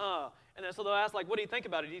 And then so they'll ask, like, what do you think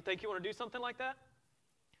about it? Do you think you want to do something like that?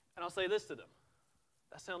 And I'll say this to them.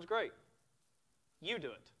 That sounds great. You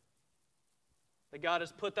do it. That God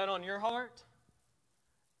has put that on your heart.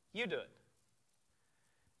 You do it.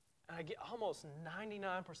 And I get almost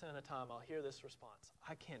 99% of the time I'll hear this response.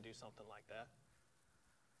 I can't do something like that.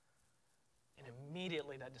 And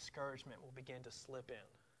immediately that discouragement will begin to slip in.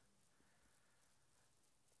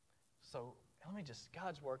 So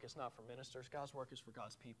God's work is not for ministers. God's work is for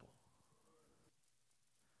God's people.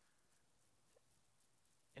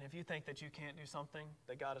 And if you think that you can't do something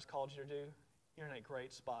that God has called you to do, you're in a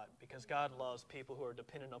great spot because God loves people who are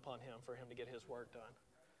dependent upon Him for Him to get His work done.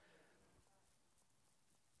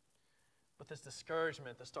 But this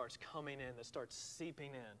discouragement that starts coming in, that starts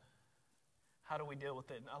seeping in, how do we deal with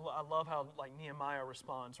it? And I love how Nehemiah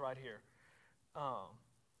responds right here.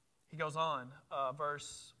 He goes on,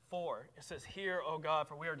 verse 4. It says, Hear, O God,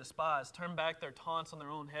 for we are despised. Turn back their taunts on their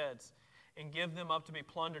own heads and give them up to be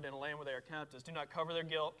plundered in a land where they are captives. Do not cover their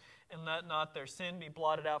guilt and let not their sin be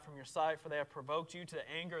blotted out from your sight, for they have provoked you to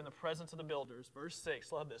anger in the presence of the builders. Verse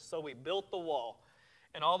 6, love this. So we built the wall,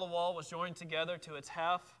 and all the wall was joined together to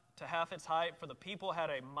half its height, for the people had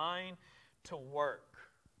a mind to work.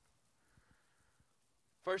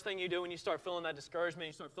 First thing you do when you start feeling that discouragement,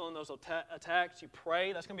 you start feeling those attacks, you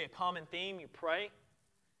pray. That's going to be a common theme. You pray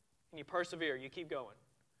and you persevere. You keep going.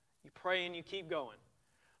 You pray and you keep going.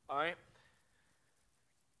 All right?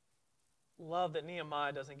 Love that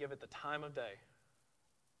Nehemiah doesn't give it the time of day.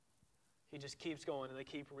 He just keeps going and they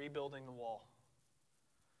keep rebuilding the wall.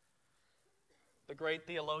 The great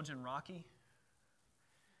theologian Rocky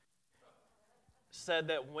said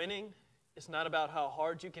that winning is not about how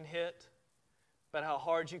hard you can hit, but how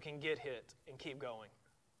hard you can get hit and keep going.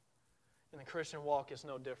 And the Christian walk is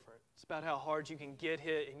no different. It's about how hard you can get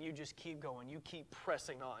hit and you just keep going. You keep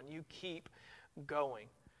pressing on. You keep going.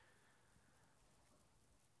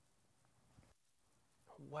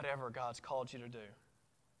 Whatever God's called you to do.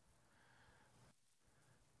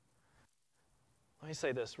 Let me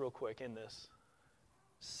say this real quick in this.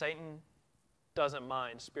 Satan doesn't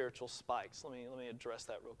mind spiritual spikes. Let me address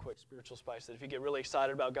that real quick. Spiritual spikes. That if you get really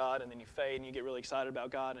excited about God and then you fade, and you get really excited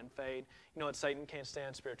about God and fade, you know what Satan can't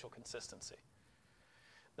stand? Spiritual consistency.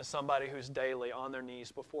 There's somebody who's daily on their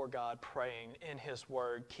knees before God, praying in His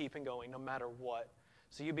Word, keeping going no matter what.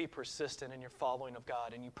 So you be persistent in your following of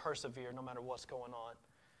God and you persevere no matter what's going on,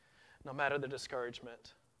 no matter the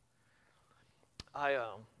discouragement. I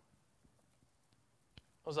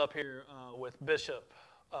was up here with Bishop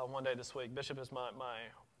one day this week. Bishop is my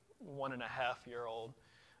 1.5-year-old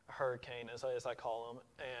hurricane, as I call him.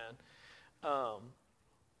 And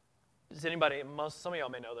does anybody, some of y'all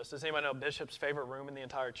may know this, does anybody know Bishop's favorite room in the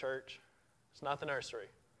entire church? It's not the nursery.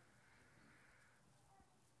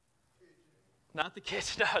 Not the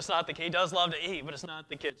kitchen. No, it's not the kitchen. He does love to eat, but it's not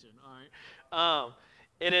the kitchen. All right.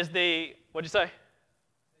 It is the, what'd you say?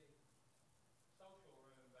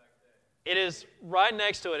 It is right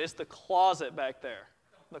next to it. It's the closet back there.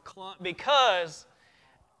 Because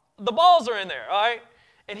the balls are in there, all right?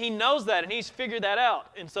 And he knows that, and he's figured that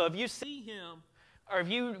out. And so if you see him, or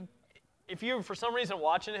if you're for some reason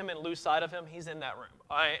watching him and lose sight of him, he's in that room,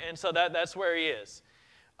 all right? And so that's where he is.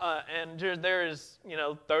 And there's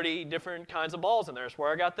 30 different kinds of balls in there. It's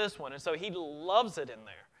where I got this one. And so he loves it in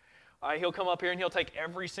there. All right, he'll come up here and he'll take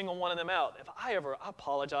every single one of them out. I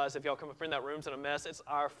apologize if y'all come up here and that room's in a mess. It's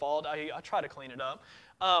our fault. I try to clean it up.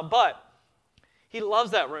 But he loves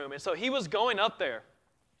that room. And so he was going up there,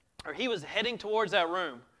 or he was heading towards that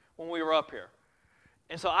room when we were up here.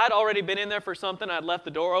 And so I'd already been in there for something. I'd left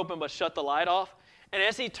the door open but shut the light off. And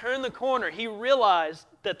as he turned the corner, he realized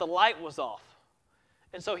that the light was off.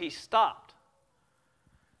 And so he stopped.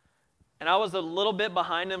 And I was a little bit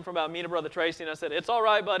behind him from about me to Brother Tracy, and I said, "It's all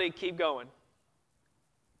right, buddy, keep going."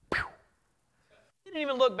 He didn't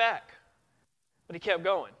even look back, but he kept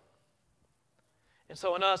going. And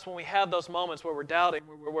so in us, when we have those moments where we're doubting,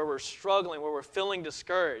 where we're struggling, where we're feeling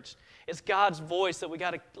discouraged, it's God's voice that we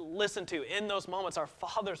got to listen to in those moments, our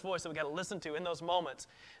Father's voice that we got to listen to in those moments.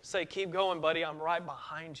 Say, "Keep going, buddy, I'm right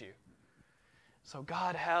behind you." So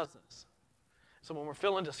God has us. So when we're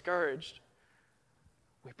feeling discouraged,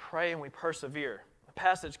 we pray and we persevere. The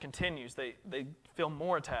passage continues. They feel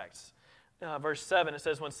more attacks. Verse 7, it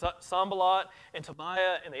says, "When Sanballat and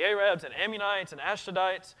Tobiah and the Arabs and Ammonites and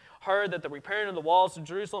Ashdodites heard that the repairing of the walls of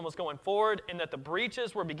Jerusalem was going forward and that the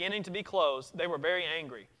breaches were beginning to be closed, they were very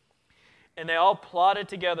angry. And they all plotted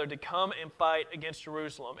together to come and fight against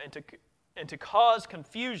Jerusalem and to cause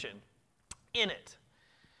confusion in it."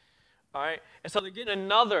 All right? And so they're getting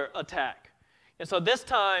another attack. And so this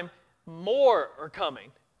time, more are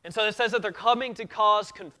coming. And so it says that they're coming to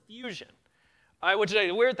cause confusion. All right, which is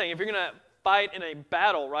a weird thing. If you're going to fight in a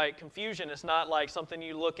battle, right, confusion is not like something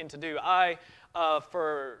you look into do.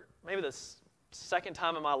 For maybe the second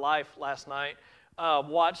time in my life last night,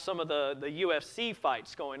 watched some of the UFC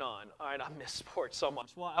fights going on. All right, I miss sports so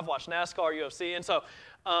much. Well, I've watched NASCAR, UFC, and so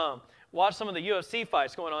watched some of the UFC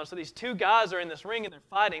fights going on. So these two guys are in this ring and they're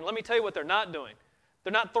fighting. Let me tell you what they're not doing.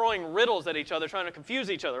 They're not throwing riddles at each other, trying to confuse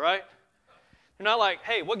each other, right? They're not like,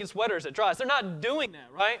 "Hey, what gets wetter as it dries?" They're not doing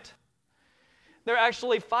that, right? They're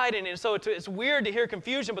actually fighting, and so it's weird to hear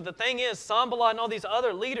confusion, but the thing is, Sanballat and all these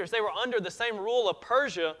other leaders, they were under the same rule of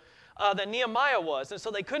Persia that Nehemiah was, and so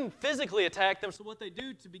they couldn't physically attack them, so what they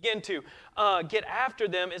do to begin to get after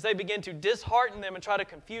them is they begin to dishearten them and try to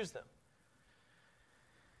confuse them.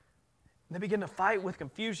 And they begin to fight with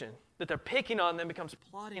confusion. That they're picking on them becomes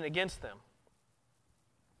plotting against them.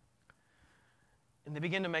 And they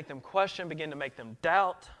begin to make them question, begin to make them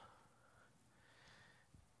doubt.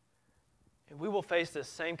 And we will face this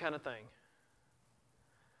same kind of thing.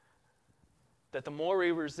 That the more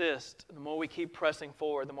we resist, the more we keep pressing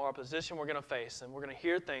forward, the more opposition we're going to face. And we're going to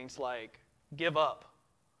hear things like, "Give up.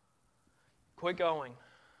 Quit going."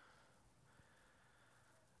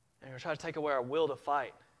 And we're trying to take away our will to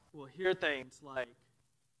fight. We'll hear things like,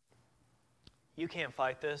 "You can't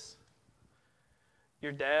fight this.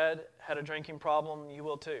 Your dad had a drinking problem, you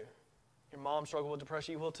will too. Your mom struggled with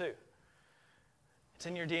depression, you will too. It's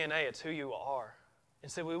in your DNA, it's who you are."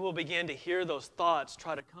 And so we will begin to hear those thoughts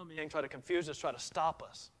try to come in, try to confuse us, try to stop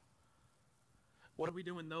us. What do we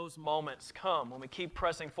do when those moments come, when we keep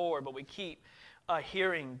pressing forward, but we keep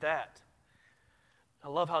hearing that? I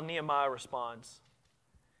love how Nehemiah responds.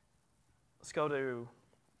 Let's go to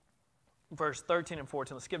verse 13 and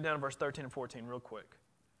 14. Let's skip down to verse 13 and 14 real quick.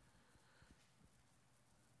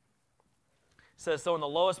 It says, "So in the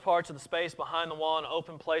lowest parts of the space behind the wall and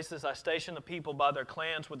open places, I stationed the people by their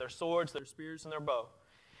clans with their swords, their spears, and their bow.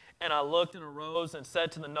 And I looked and arose and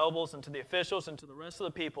said to the nobles and to the officials and to the rest of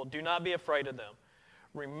the people, 'Do not be afraid of them.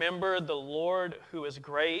 Remember the Lord who is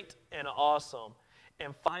great and awesome,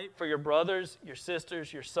 and fight for your brothers, your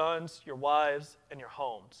sisters, your sons, your wives, and your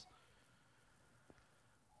homes.'"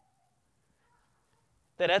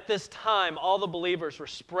 That at this time, all the believers were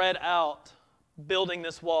spread out building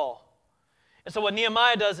this wall. And so what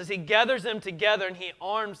Nehemiah does is he gathers them together and he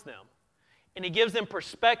arms them. And he gives them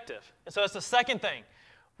perspective. And so that's the second thing.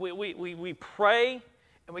 We pray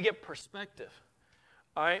and we get perspective.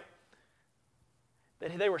 All right?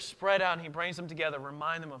 That they were spread out and he brings them together,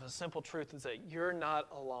 remind them of a simple truth is that you're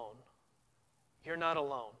not alone. You're not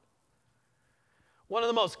alone. One of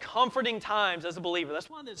the most comforting times as a believer,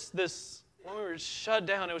 that's why when we were shut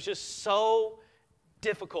down, it was just so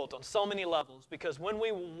difficult on so many levels, because when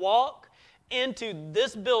we walk into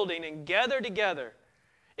this building and gather together,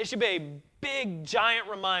 it should be a big, giant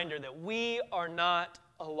reminder that we are not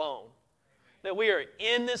alone. That we are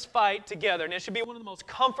in this fight together. And it should be one of the most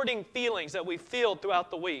comforting feelings that we feel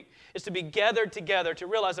throughout the week, is to be gathered together, to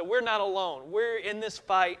realize that we're not alone. We're in this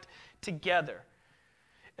fight together.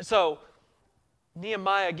 And so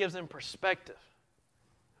Nehemiah gives them perspective.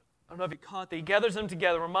 I don't know if you caught that. He gathers them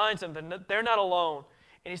together, reminds them that they're not alone.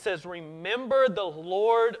 And he says, "Remember the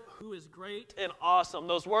Lord who is great and awesome."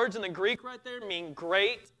 Those words in the Greek right there mean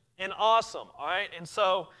great and awesome, all right? And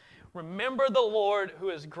so, remember the Lord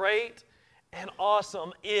who is great and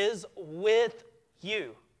awesome is with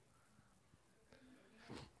you.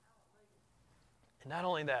 And not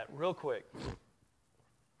only that, real quick,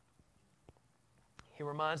 he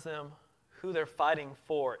reminds them who they're fighting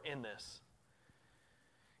for in this.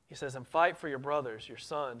 He says, "And fight for your brothers, your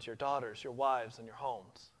sons, your daughters, your wives, and your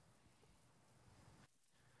homes."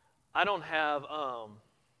 I don't have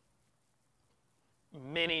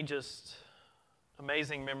many just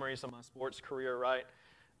amazing memories of my sports career, right?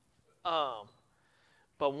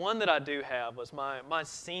 But one that I do have was my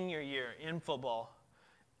senior year in football.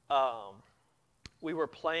 We were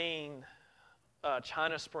playing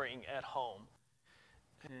China Spring at home.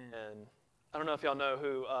 And I don't know if y'all know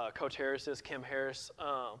who Coach Harris is, Kim Harris.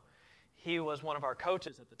 He was one of our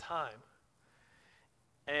coaches at the time.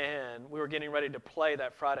 And we were getting ready to play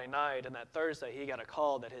that Friday night, and that Thursday he got a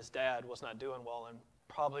call that his dad was not doing well and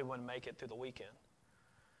probably wouldn't make it through the weekend.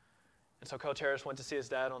 And so Coach Harris went to see his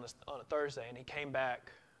dad on a Thursday, and he came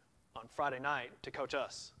back on Friday night to coach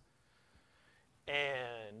us.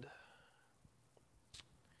 And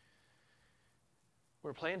we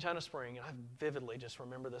were playing China Spring, and I vividly just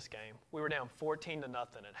remember this game. We were down 14-0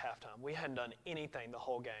 at halftime. We hadn't done anything the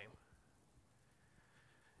whole game.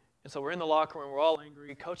 And so we're in the locker room. We're all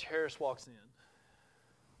angry. Coach Harris walks in.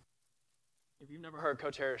 If you've never heard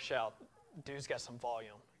Coach Harris shout, dude's got some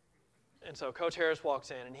volume. And so Coach Harris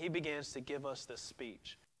walks in, and he begins to give us this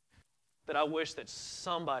speech that I wish that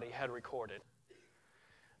somebody had recorded.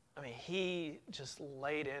 I mean, he just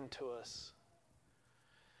laid into us.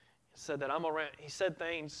 He said that he said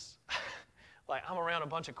things like, I'm around a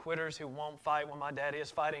bunch of quitters who won't fight when my daddy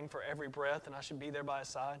is fighting for every breath, and I should be there by his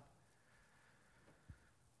side.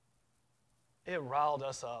 It riled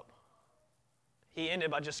us up. He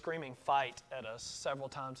ended by just screaming fight at us several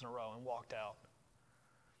times in a row and walked out.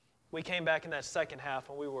 We came back in that second half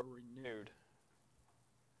and we were renewed.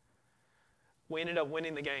 We ended up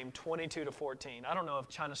winning the game 22-14. I don't know if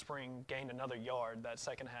China Spring gained another yard that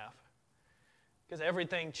second half, because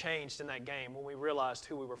everything changed in that game when we realized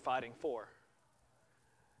who we were fighting for.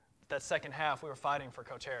 That second half, we were fighting for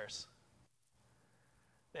Coach Harris.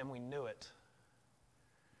 And we knew it.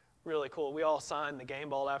 Really cool. We all signed the game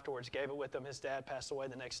ball afterwards, gave it with him. His dad passed away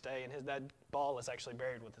the next day, and that ball is actually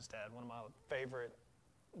buried with his dad, one of my favorite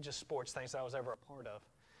just sports things I was ever a part of.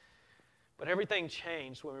 But everything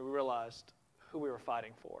changed when we realized who we were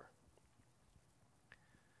fighting for.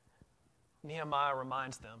 Nehemiah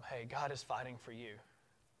reminds them, hey, God is fighting for you.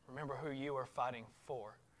 Remember who you are fighting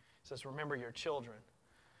for. He says, remember your children.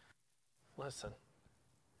 Listen,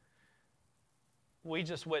 we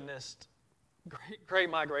just witnessed great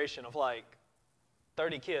migration of like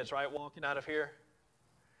 30 kids, right, walking out of here.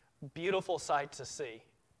 Beautiful sight to see.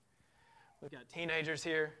 We've got teenagers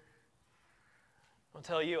here. I'll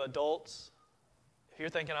tell you, adults, if you're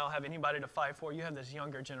thinking I don't have anybody to fight for, you have this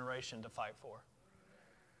younger generation to fight for.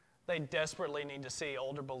 They desperately need to see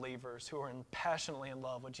older believers who are passionately in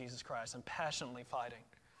love with Jesus Christ and passionately fighting.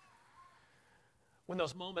 When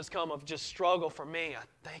those moments come of just struggle for me, I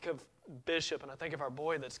think of Bishop and I think of our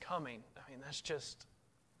boy that's coming. I mean, that's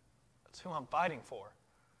who I'm fighting for.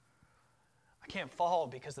 I can't fall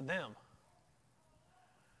because of them.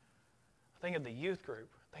 I think of the youth group.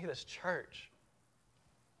 I think of this church.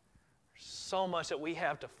 There's so much that we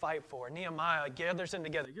have to fight for. Nehemiah gathers them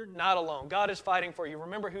together. You're not alone. God is fighting for you.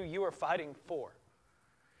 Remember who you are fighting for.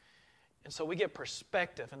 And so we get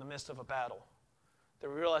perspective in the midst of a battle. That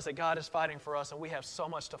we realize that God is fighting for us and we have so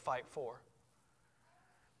much to fight for.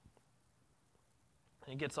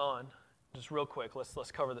 And he gets on, just real quick,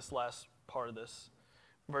 let's cover this last part of this.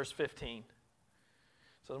 Verse 15.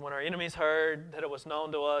 So when our enemies heard that it was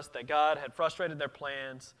known to us that God had frustrated their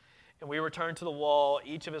plans, and we returned to the wall,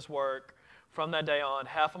 each of his work, from that day on,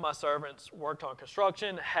 half of my servants worked on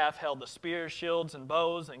construction, half held the spears, shields, and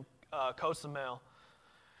bows, and coats of mail.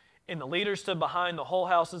 And the leaders stood behind the whole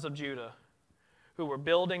houses of Judah, who were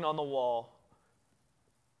building on the wall.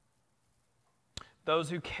 Those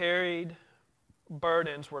who carried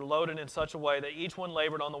burdens were loaded in such a way that each one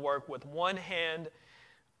labored on the work with one hand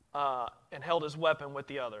and held his weapon with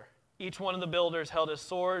the other. Each one of the builders held his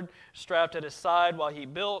sword strapped at his side while he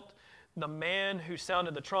built. The man who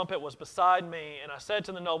sounded the trumpet was beside me, and I said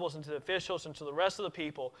to the nobles and to the officials and to the rest of the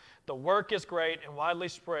people, the work is great and widely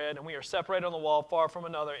spread, and we are separated on the wall far from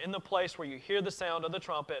another. In the place where you hear the sound of the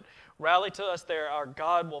trumpet, rally to us there, our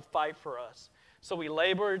God will fight for us. So we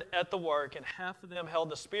labored at the work, and half of them held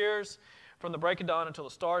the spears from the break of dawn until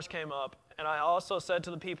the stars came up. And I also said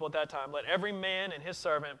to the people at that time, let every man and his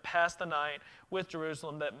servant pass the night with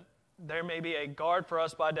Jerusalem, that there may be a guard for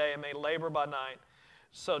us by day and may labor by night.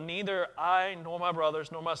 So neither I nor my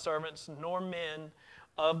brothers nor my servants nor men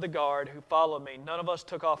of the guard who followed me, none of us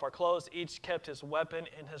took off our clothes. Each kept his weapon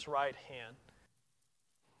in his right hand.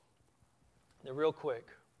 Now, real quick,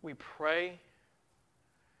 we pray,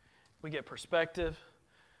 we get perspective,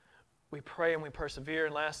 we pray and we persevere,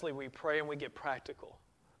 and lastly, we pray and we get practical,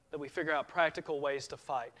 that we figure out practical ways to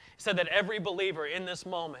fight. He said that every believer in this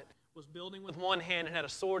moment was building with one hand and had a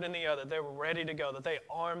sword in the other. They were ready to go, that they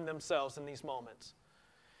armed themselves in these moments.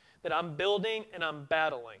 That I'm building and I'm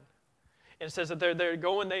battling. And it says that they're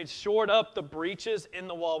going, they shored up the breaches in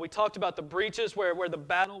the wall. We talked about the breaches where the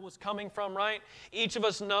battle was coming from, right? Each of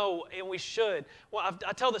us know, and we should. Well,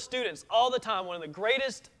 I tell the students all the time, one of the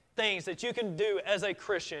greatest things that you can do as a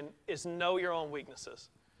Christian is know your own weaknesses.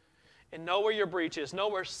 And know where your breach is. Know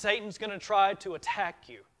where Satan's going to try to attack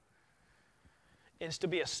you. It's to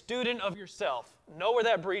be a student of yourself. Know where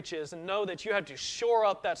that breach is and know that you have to shore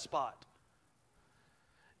up that spot.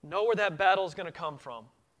 Know where that battle is going to come from.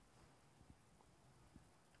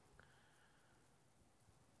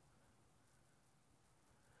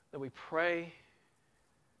 That we pray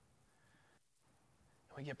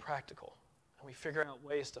and we get practical and we figure out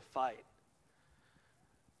ways to fight.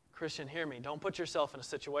 Christian, hear me. Don't put yourself in a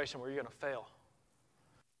situation where you're going to fail.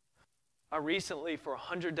 I recently, for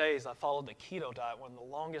 100 days, I followed the keto diet, one of the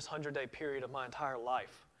longest 100-day period of my entire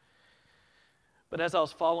life. But as I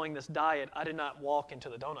was following this diet, I did not walk into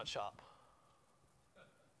the donut shop.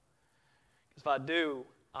 Because if I do,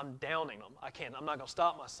 I'm downing them. I'm not going to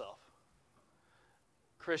stop myself.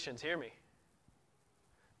 Christians, hear me.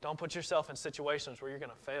 Don't put yourself in situations where you're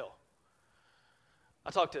going to fail.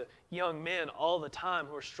 I talk to young men all the time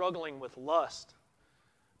who are struggling with lust.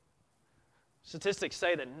 Statistics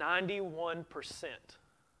say that 91%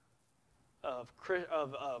 of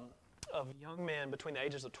young men between the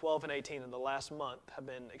ages of 12 and 18 in the last month have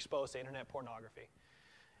been exposed to internet pornography.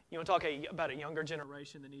 You want to talk about a younger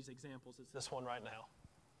generation that needs examples? It's this one right now.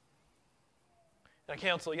 And I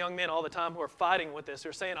counsel young men all the time who are fighting with this.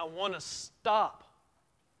 They're saying, I want to stop.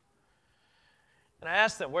 And I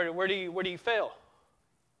ask them, where do you fail?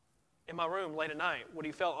 In my room late at night. What do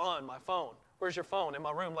you fail on? My phone. Where's your phone? In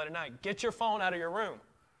my room late at night. Get your phone out of your room.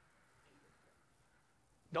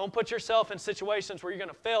 Don't put yourself in situations where you're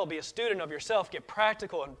going to fail. Be a student of yourself. Get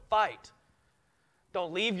practical and fight.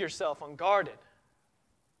 Don't leave yourself unguarded.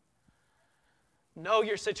 Know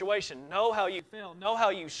your situation. Know how you fail. Know how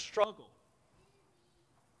you struggle.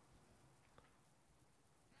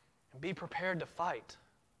 And be prepared to fight.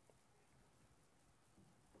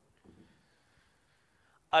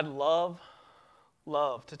 I'd love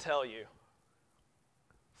to tell you,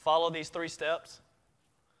 follow these 3 steps,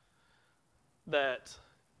 that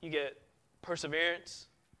you get perseverance,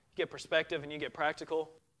 you get perspective, and you get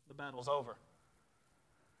practical, the battle's over.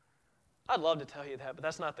 I'd love to tell you that, but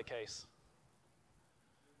that's not the case.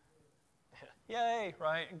 Yay,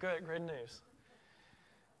 right? Good news.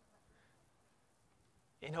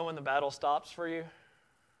 You know when the battle stops for you?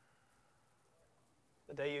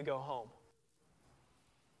 The day you go home.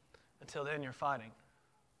 Until then, you're fighting.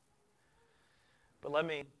 But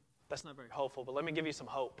that's not very hopeful, but let me give you some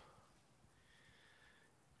hope.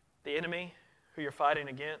 The enemy who you're fighting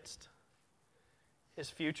against, his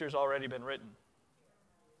future's already been written.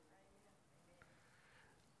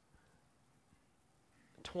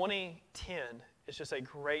 2010 is just a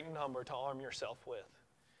great number to arm yourself with.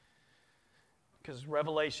 Because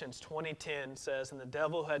Revelations 20:10 says, and the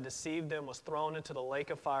devil who had deceived them was thrown into the lake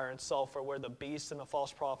of fire and sulfur where the beast and the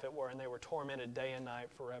false prophet were, and they were tormented day and night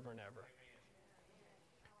forever and ever.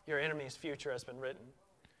 Your enemy's future has been written.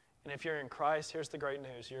 And if you're in Christ, here's the great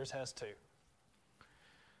news. Yours has too.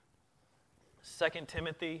 2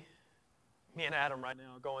 Timothy, me and Adam right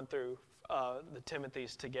now are going through the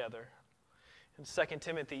Timothys together. In 2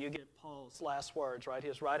 Timothy, you get Paul's last words, right?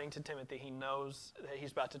 He's writing to Timothy. He knows that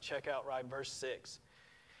he's about to check out, right? Verse 6.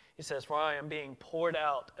 He says, for I am being poured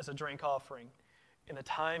out as a drink offering, and the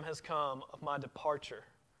time has come of my departure.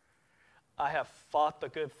 I have fought the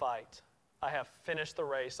good fight. I have finished the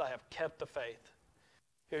race. I have kept the faith.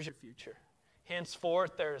 Here's your future.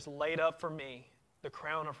 Henceforth there is laid up for me the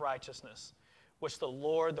crown of righteousness, which the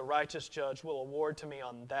Lord, the righteous judge, will award to me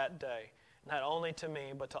on that day. Not only to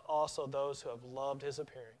me, but to also those who have loved his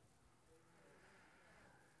appearing.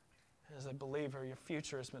 As a believer, your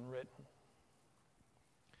future has been written.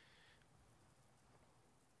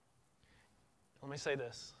 Let me say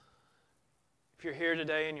this. If you're here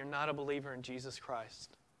today and you're not a believer in Jesus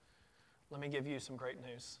Christ, let me give you some great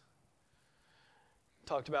news.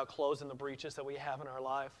 Talked about closing the breaches that we have in our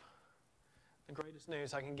life. The greatest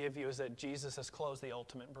news I can give you is that Jesus has closed the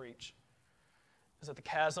ultimate breach. Is that the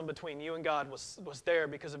chasm between you and God was there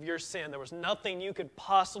because of your sin. There was nothing you could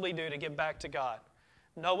possibly do to get back to God.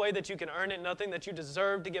 No way that you can earn it, nothing that you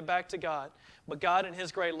deserve to get back to God. But God, in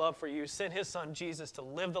his great love for you, sent his son Jesus to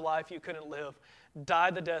live the life you couldn't live,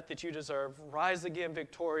 die the death that you deserve, rise again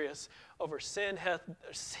victorious over sin,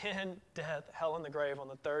 death, hell, and the grave on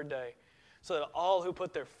the 3rd day, so that all who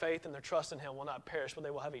put their faith and their trust in him will not perish, but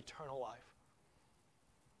they will have eternal life.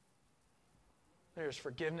 There's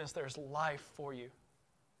forgiveness. There's life for you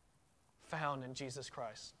found in Jesus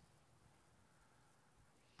Christ.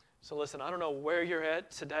 So listen, I don't know where you're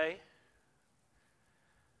at today.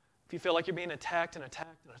 If you feel like you're being attacked and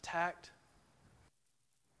attacked and attacked,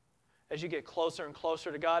 as you get closer and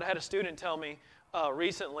closer to God. I had a student tell me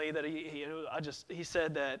recently that he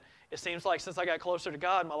said that it seems like since I got closer to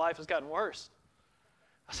God, my life has gotten worse.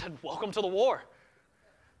 I said, welcome to the war.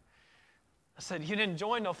 I said, you didn't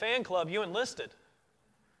join no fan club, you enlisted.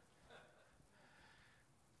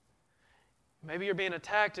 Maybe you're being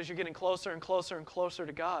attacked as you're getting closer and closer and closer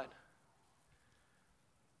to God.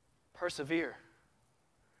 Persevere.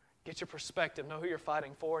 Get your perspective. Know who you're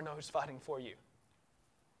fighting for. Know who's fighting for you.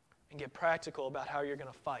 And get practical about how you're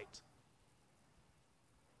going to fight.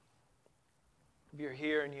 If you're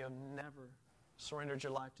here and you have never surrendered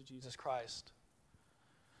your life to Jesus Christ,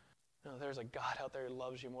 there's a God out there who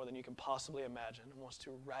loves you more than you can possibly imagine and wants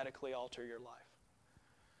to radically alter your life.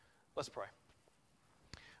 Let's pray.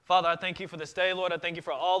 Father, I thank you for this day, Lord. I thank you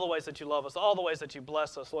for all the ways that you love us, all the ways that you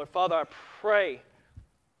bless us, Lord. Father, I pray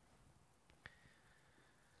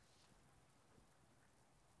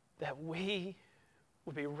that we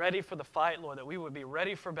would be ready for the fight, Lord, that we would be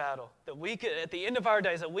ready for battle, that we could, at the end of our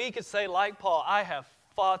days, that we could say, like Paul, I have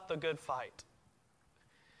fought the good fight.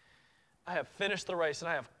 I have finished the race, and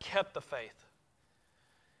I have kept the faith.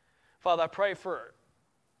 Father, I pray for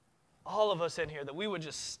all of us in here that we would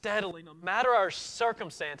just steadily, no matter our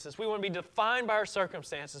circumstances, we wouldn't be defined by our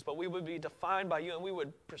circumstances, but we would be defined by you, and we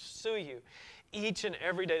would pursue you each and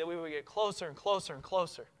every day, that we would get closer and closer and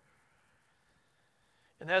closer.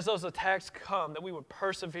 And as those attacks come, that we would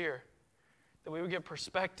persevere, that we would get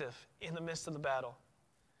perspective in the midst of the battle,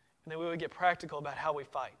 and that we would get practical about how we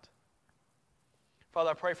fight.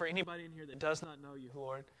 Father, I pray for anybody in here that does not know you,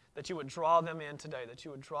 Lord, that you would draw them in today, that you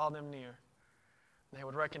would draw them near, and they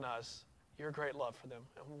would recognize your great love for them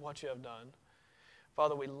and what you have done.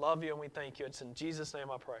 Father, we love you and we thank you. It's in Jesus' name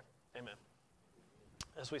I pray. Amen.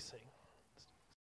 As we sing.